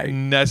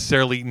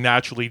necessarily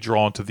naturally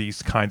drawn to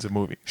these kinds of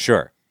movies.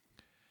 Sure.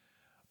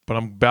 But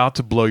I'm about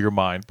to blow your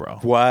mind, bro.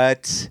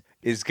 What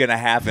is going to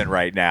happen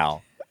right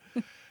now?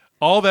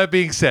 All that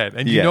being said,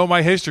 and you know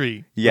my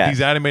history with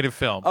these animated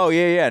films. Oh,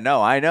 yeah.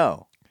 No, I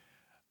know.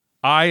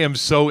 I am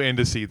so in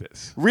to see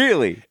this.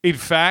 Really? In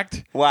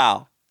fact.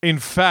 Wow. In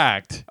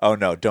fact. Oh,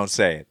 no, don't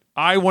say it.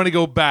 I want to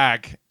go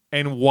back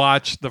and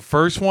watch the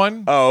first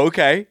one. Oh,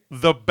 okay.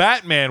 The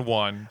Batman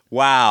one.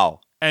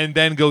 Wow. And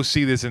then go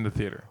see this in the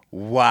theater.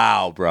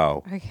 Wow,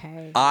 bro.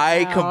 Okay.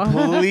 I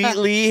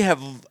completely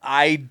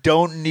I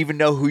don't even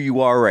know who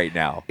you are right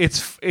now.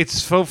 It's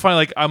so funny.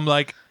 Like, I'm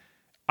like,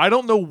 I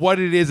don't know what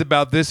it is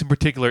about this in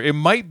particular. It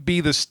might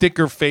be the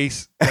sticker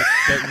face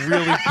that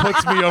really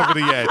puts me over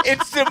the edge.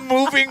 It's the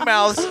moving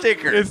mouth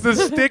sticker. It's the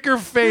sticker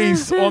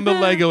face on the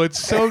Lego. It's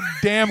so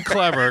damn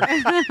clever. No,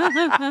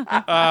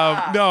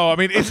 I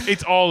mean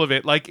it's all of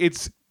it. Like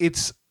it's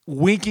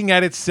winking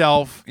at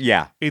itself.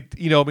 Yeah.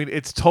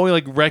 It's totally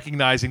like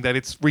recognizing that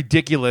it's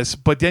ridiculous,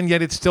 but then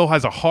yet it still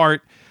has a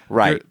heart.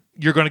 Right.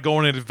 You're going to go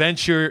on an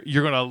adventure.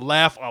 You're going to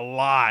laugh a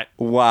lot.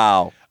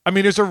 Wow. I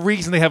mean, there's a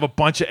reason they have a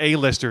bunch of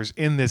A-listers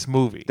in this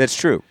movie. That's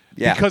true.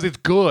 Yeah. Because it's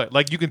good.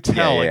 Like, you can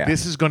tell, Yeah.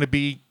 this is going to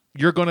be,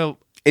 you're going to...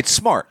 It's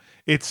smart.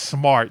 It's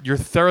smart. You're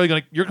thoroughly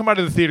going to... You're coming out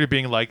of the theater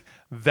being like,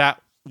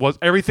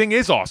 everything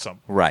is awesome.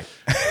 Right.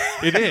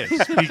 It is.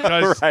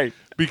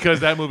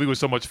 Because that movie was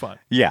so much fun.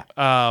 Yeah.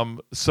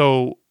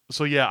 So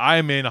yeah, I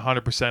am in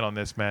 100% on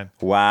this, man.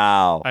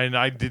 Wow. And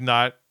I did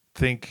not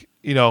think,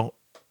 an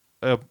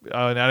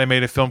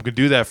animated film could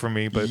do that for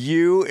me, but...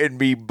 You and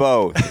me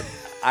both.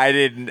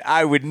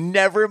 I would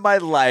never in my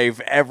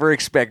life ever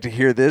expect to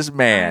hear this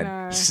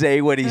man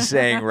say what he's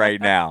saying right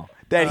now.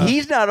 That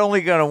he's not only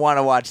going to want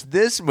to watch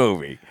this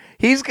movie,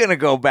 he's going to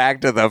go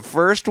back to the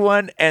first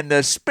one and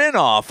the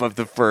spin-off of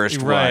the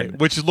first one.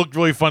 Which looked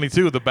really funny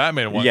too, the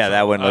Batman one. Yeah,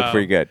 that one looked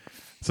pretty good.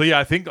 So yeah,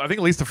 I think at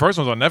least the first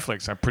one's on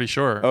Netflix. I'm pretty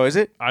sure. Oh, is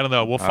it? I don't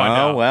know. We'll find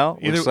out. Oh well,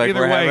 looks like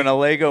we're having a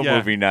Lego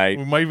movie night.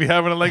 We might be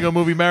having a Lego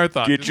movie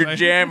marathon. Get your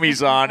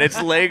jammies on.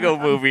 It's Lego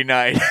movie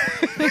night.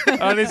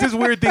 And it's this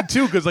weird thing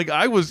too, because like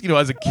I was,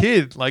 as a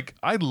kid, like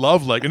I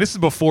love Lego, and this is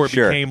before it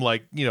became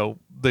like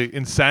the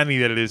insanity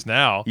that it is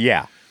now.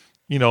 Yeah.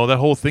 That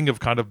whole thing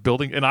of kind of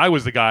building, and I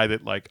was the guy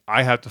that like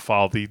I have to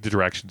follow the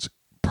directions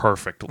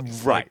perfectly.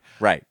 Right.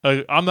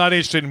 I'm not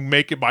interested in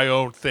making my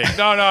own thing.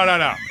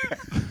 No.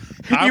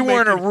 You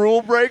weren't a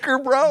rule breaker,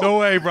 bro? No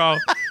way, bro.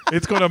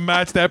 It's going to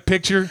match that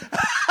picture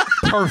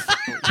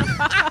perfectly.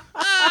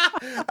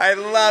 I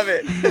love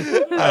it.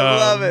 I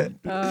love it.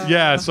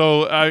 Yeah,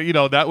 so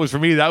that was for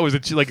me. That was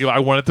I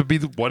want it to be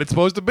what it's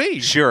supposed to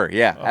be. Sure,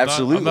 yeah,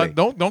 absolutely.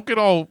 Don't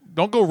go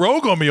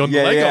rogue on me on the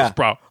Legos,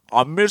 bro.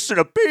 I'm missing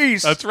a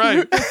piece. That's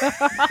right.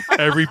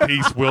 Every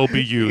piece will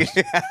be used.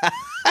 It's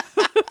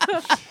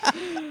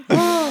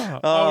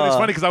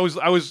funny because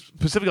I was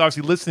specifically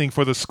obviously listening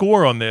for the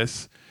score on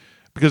this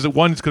because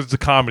it's a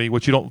comedy,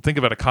 which you don't think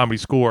about a comedy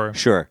score.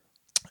 Sure.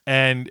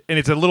 And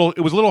it was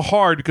a little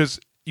hard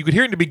because you could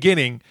hear it in the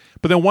beginning,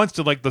 but then once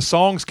the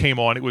songs came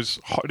on, it was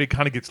hard, it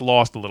kind of gets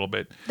lost a little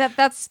bit.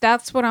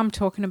 That's what I'm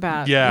talking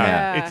about.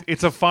 Yeah.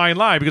 It's a fine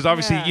line because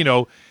obviously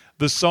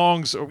the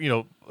songs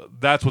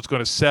that's what's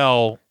going to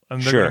sell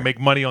and they're going to make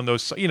money on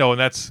those and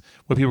that's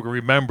what people can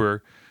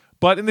remember.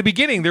 But in the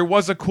beginning, there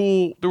was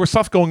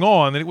stuff going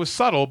on and it was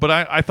subtle, but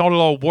I thought it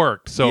all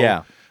worked.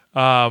 So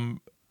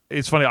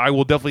it's funny. I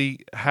will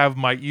definitely have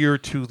my ear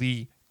to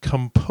the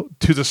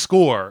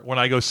score when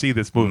I go see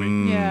this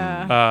movie.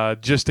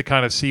 Just to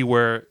kind of see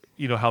where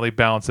how they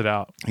balance it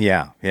out.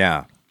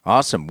 Yeah.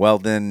 Awesome. Well,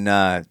 then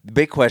the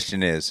big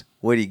question is,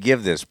 what do you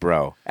give this,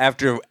 bro?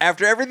 After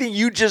everything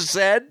you just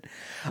said,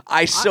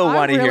 I still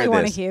want to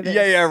hear this.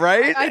 Yeah,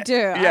 right? I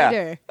do.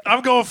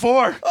 I'm going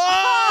 4.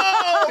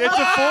 Oh, it's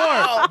a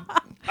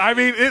 4. I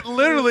mean, it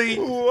literally.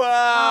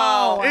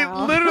 Wow. It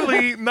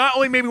literally not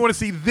only made me want to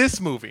see this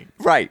movie,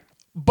 right,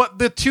 but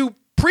the 2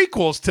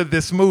 prequels to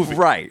this movie,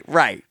 right.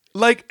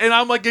 Like, and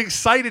I'm like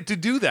excited to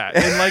do that,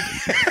 and like,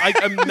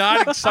 I'm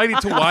not excited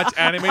to watch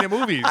animated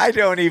movies. I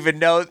don't even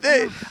know.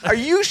 Are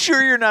you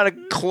sure you're not a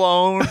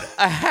clone,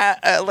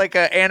 like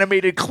an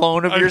animated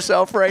clone of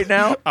yourself right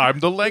now? I'm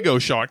the Lego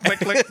shark. Click,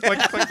 click, click,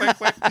 click, click,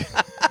 click.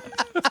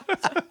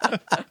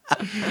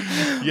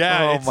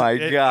 Yeah. Oh my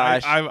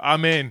gosh.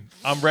 I'm in.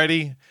 I'm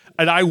ready,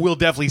 and I will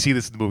definitely see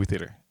this in the movie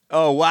theater.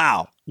 Oh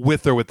wow.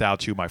 With or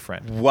without you, my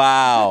friend.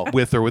 Wow.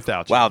 With or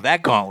without you. Wow,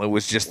 that gauntlet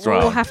was just thrown.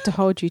 We'll have to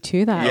hold you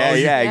to that.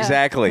 Yeah,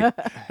 exactly.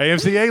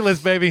 AMC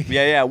A-list, baby.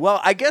 Yeah.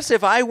 Well, I guess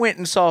if I went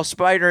and saw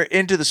Spider-Man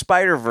Into the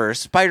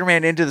Spider-Verse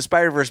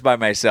by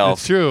myself.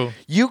 That's true.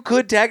 You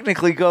could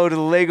technically go to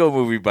the Lego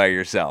movie by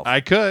yourself. I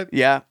could.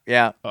 Yeah.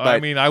 I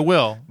mean, I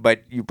will.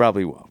 But you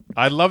probably won't.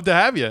 I'd love to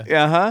have you.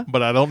 Uh-huh.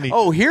 But I don't need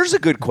Oh, here's a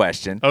good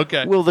question.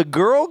 Okay. Will the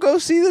girl go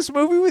see this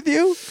movie with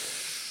you?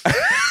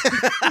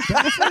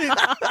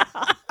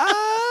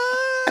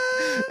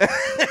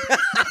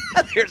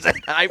 There's a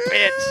high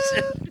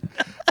pitch.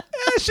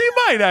 she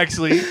might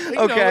actually. You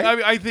know,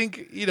 Okay. I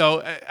think,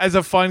 as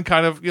a fun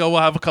kind of, we'll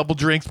have a couple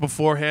drinks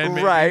beforehand.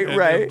 Maybe, Right, and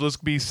right. it'll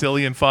just be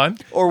silly and fun.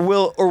 Or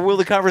will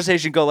the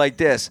conversation go like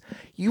this?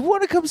 You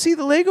want to come see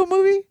the Lego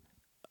movie?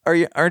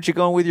 Aren't you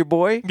going with your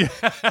boy?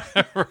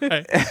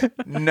 Right.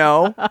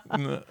 No.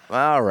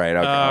 All right.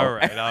 Okay. All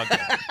right.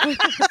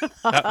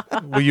 I'll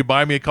go. Will you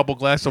buy me a couple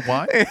glasses of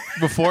wine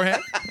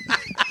beforehand?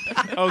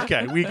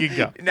 Okay, we can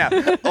go.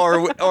 No.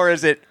 Or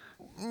is it?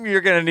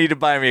 You're gonna need to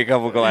buy me a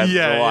couple glasses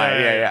of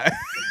wine. Yeah.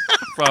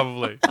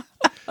 Probably.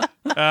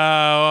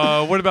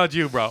 What about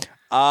you, bro?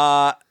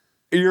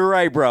 You're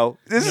right, bro.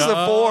 This is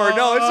a 4.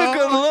 No, it's a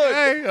good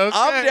look. Okay.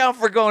 I'm down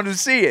for going to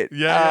see it.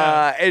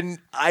 Yeah. And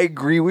I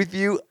agree with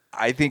you.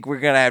 I think we're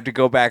going to have to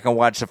go back and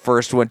watch the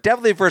first one.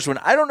 Definitely the first one.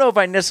 I don't know if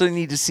I necessarily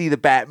need to see the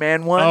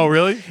Batman one. Oh,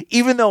 really?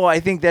 Even though I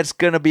think that's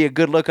going to be a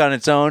good look on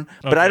its own.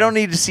 But I Okay. don't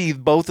need to see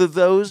both of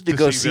those to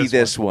go see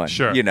this one.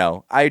 Sure.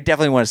 I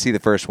definitely want to see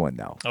the first one,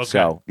 though. Okay.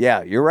 So,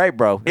 yeah, you're right,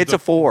 bro. It's a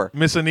 4.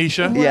 Miss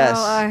Anisha? Well, Yes.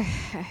 I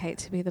hate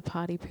to be the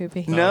party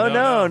poopy.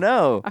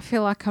 No. I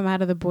feel like I'm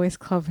out of the boys'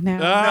 club now.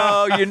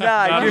 No, you're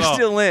not. Not You're at all.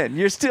 still in.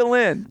 You're still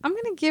in. I'm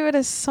going to give it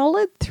a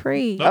solid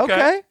 3.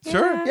 Okay.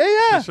 Sure.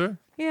 Yeah. Sure.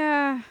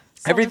 Yeah. solid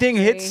Everything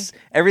 3. hits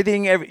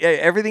everything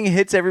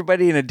hits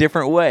everybody in a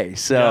different way.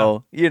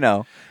 So,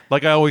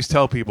 Like I always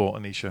tell people,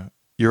 Anisha,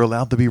 you're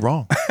allowed to be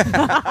wrong.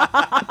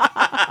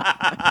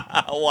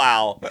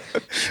 wow.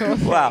 Sure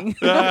Wow. thing.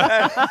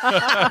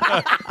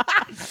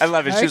 I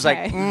love it. She was like,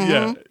 Okay.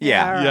 Yeah.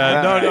 yeah.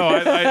 Yeah.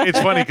 No. It's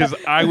funny because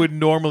I would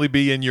normally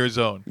be in your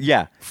zone.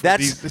 Yeah.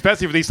 That's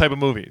Especially for these type of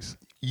movies.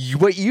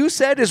 what you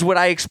said is what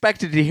I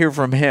expected to hear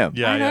from him.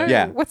 Yeah. I know. Yeah.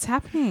 Yeah. What's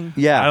happening? I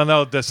Yeah. don't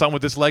know. There's something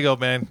with this Lego,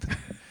 man.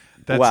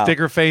 That Wow.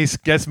 sticker face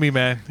gets me,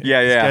 man. Yeah,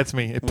 It yeah. gets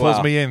me. It pulls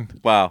Wow. me in.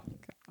 Wow.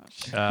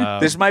 Uh,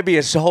 This might be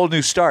a whole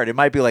new start. It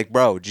might be like,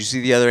 bro, did you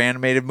see the other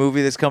animated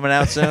movie that's coming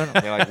out soon?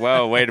 I'll be like,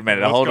 whoa, wait a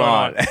minute. What's Hold going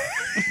on.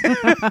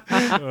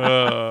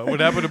 what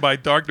happened to my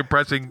dark,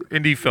 depressing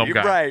indie film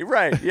guy?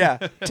 Right. Yeah.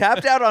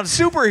 Tapped out on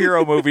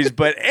superhero movies,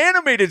 but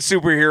animated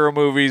superhero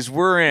movies,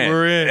 we're in.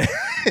 We're in.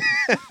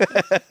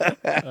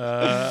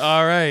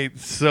 All right.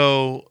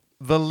 So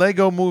the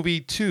Lego Movie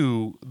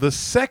 2, the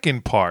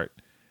second part,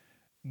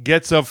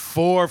 gets a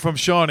 4 from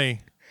Shawnee.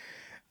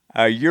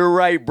 You're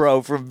right,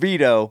 bro, from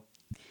Vito.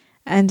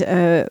 And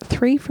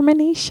 3 from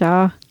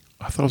Anisha.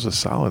 I thought it was a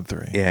solid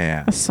 3.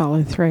 Yeah. A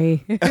solid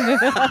 3. Wow.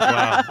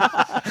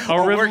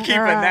 We're keeping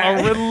that.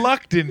 A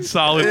reluctant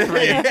solid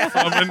 3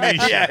 from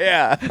Anisha.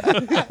 Yeah.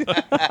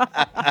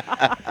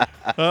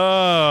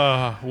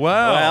 Wow.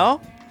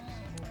 Well,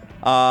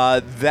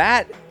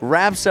 that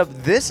wraps up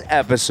this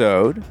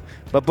episode.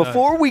 But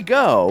before we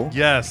go,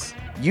 Yes.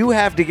 you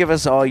have to give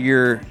us all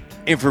your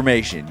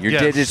information, your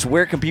Yes. digits.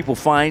 Where can people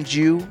find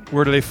you?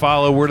 Where do they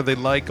follow? Where do they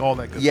like? All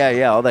that good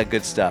Yeah, all that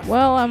good stuff.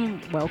 Well, I'm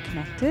well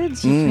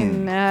connected. You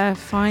can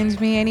find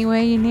me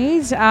anywhere you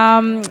need.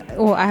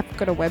 Or I've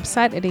got a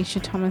website,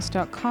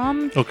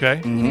 AnishaThomas.com. Okay.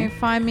 You can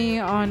find me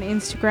on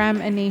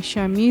Instagram,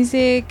 Anisha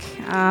Music.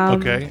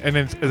 Okay. And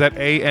then is that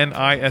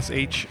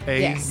ANISHA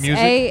Yes, music?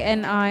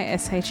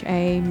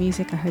 ANISHA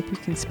Music. I hope you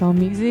can spell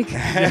music. I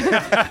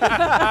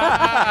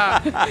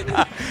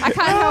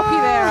can't help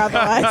you there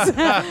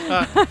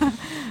otherwise.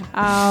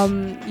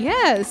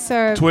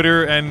 So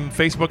Twitter and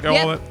Facebook,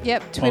 all that?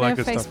 Yep, all that Twitter,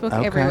 good stuff. Facebook,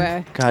 Okay,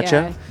 everywhere.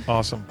 gotcha. Yeah.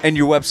 Awesome. And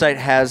your website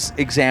has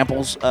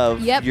examples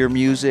of Yep. your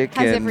music?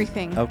 Has and,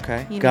 everything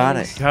Okay, you got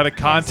need. it. How to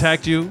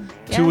contact you,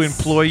 to Yes.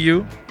 employ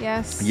you,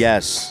 Yes.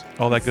 Yes.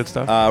 all that good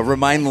stuff.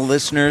 Remind the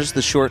listeners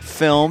the short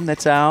film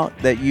that's out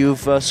that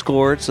you've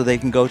scored so they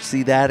can go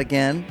see that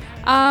again.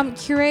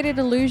 Curated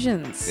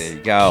Illusions. There you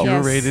go.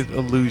 Yes. Curated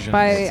Illusions.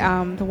 By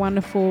the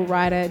wonderful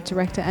writer,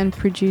 director, and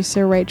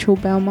producer Rachel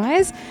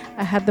Bell-Myers.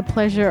 I had the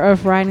pleasure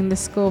of writing the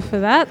score for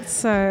that.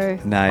 So,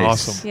 Nice.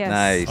 Awesome. yes,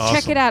 Nice. Awesome.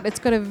 check it out. It's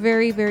got a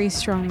very, very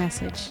strong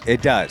message.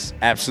 It does.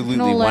 Absolutely,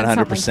 You'll learn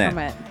 100%. something from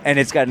it. And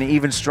it's got an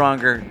even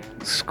stronger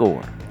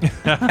score.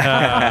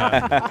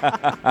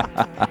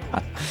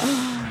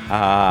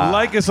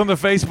 Like us on the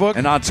Facebook,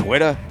 And on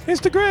Twitter.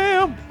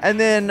 Instagram. And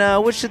then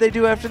what should they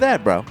do after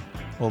that, bro?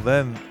 Well,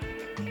 then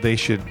they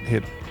should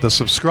hit the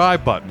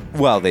subscribe button.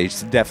 Well, they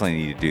definitely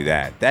need to do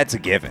that. That's a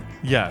given.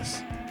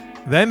 Yes.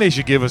 Then they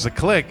should give us a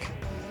click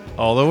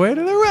all the way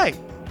to the right.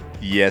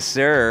 Yes,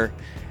 sir.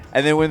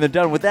 And then when they're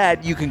done with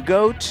that, you can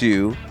go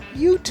to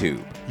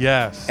YouTube.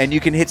 Yes. And you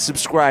can hit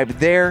subscribe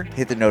there,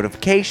 hit the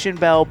notification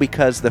bell,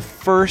 because the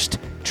first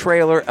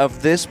trailer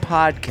of this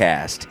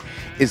podcast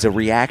is a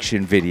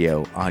reaction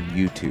video on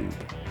YouTube.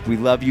 We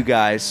love you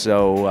guys,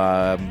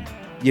 so,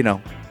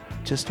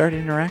 just start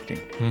interacting.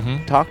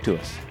 Mm-hmm. Talk to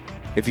us.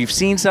 If you've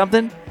seen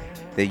something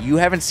that you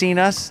haven't seen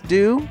us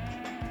do,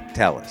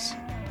 tell us.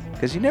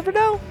 Because you never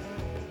know.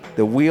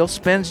 The wheel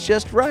spins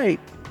just right.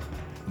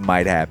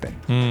 Might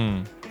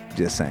happen.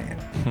 Just saying.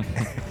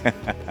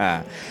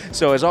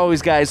 So as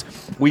always, guys,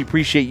 we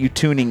appreciate you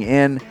tuning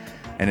in.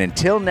 And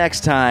until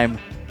next time,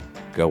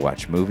 go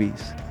watch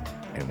movies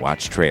and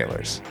watch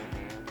trailers.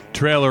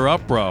 Trailer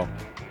up, bro.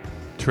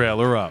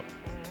 Trailer up.